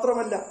രക്ഷ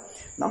മാത്രമല്ല,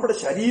 നമ്മുടെ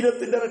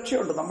ശരീരത്തിന്റെ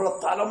രക്ഷയുണ്ട്, നമ്മുടെ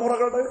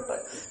തലമുറകളുടെ ഉണ്ട്,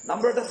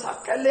 നമ്മളുടെ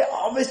സകല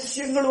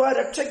ആവശ്യങ്ങളും ആ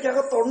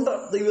രക്ഷയ്ക്കകത്തുണ്ട്.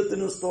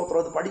 ദൈവത്തിന് സ്തോത്രം.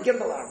 അത്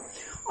പഠിക്കേണ്ടതാണ്.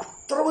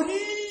 അത്ര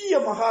വലിയ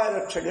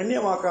മഹാരക്ഷ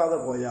ഗണ്യമാക്കാതെ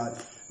പോയാൽ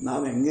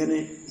നാം എങ്ങനെ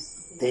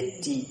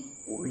തെറ്റി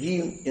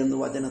ഒഴിയും എന്ന്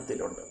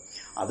വചനത്തിലുണ്ട്.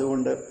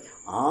 അതുകൊണ്ട്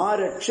ആ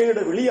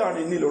രക്ഷയുടെ വിളിയാണ്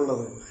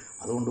എന്നിലുള്ളത്.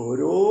 അതുകൊണ്ട്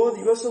ഓരോ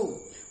ദിവസവും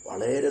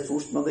വളരെ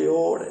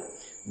സൂക്ഷ്മതയോടെ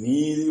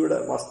നീതിയുടെ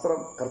വസ്ത്രം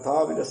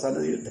കർത്താവിന്റെ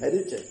സന്നിധിയിൽ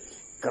ധരിച്ച്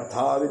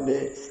കർത്താവിന്റെ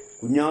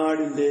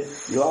കുഞ്ഞാടിന്റെ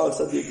വിവാഹ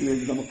സദ്യയ്ക്ക്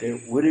വേണ്ടി നമുക്ക്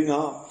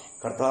ഒരുങ്ങാം.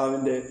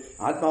 കർത്താവിന്റെ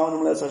ആത്മാവ്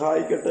നമ്മളെ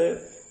സഹായിക്കട്ടെ.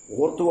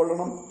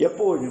 ഓർത്തുകൊള്ളണം,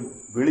 എപ്പോഴും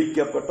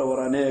വിളിക്കപ്പെട്ടവർ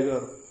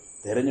അനേകർ,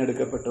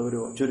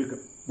 തിരഞ്ഞെടുക്കപ്പെട്ടവരോ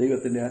ചുരുക്കം.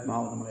 ദൈവത്തിന്റെ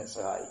ആത്മാവ് നമ്മളെ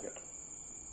സഹായിക്കട്ടെ.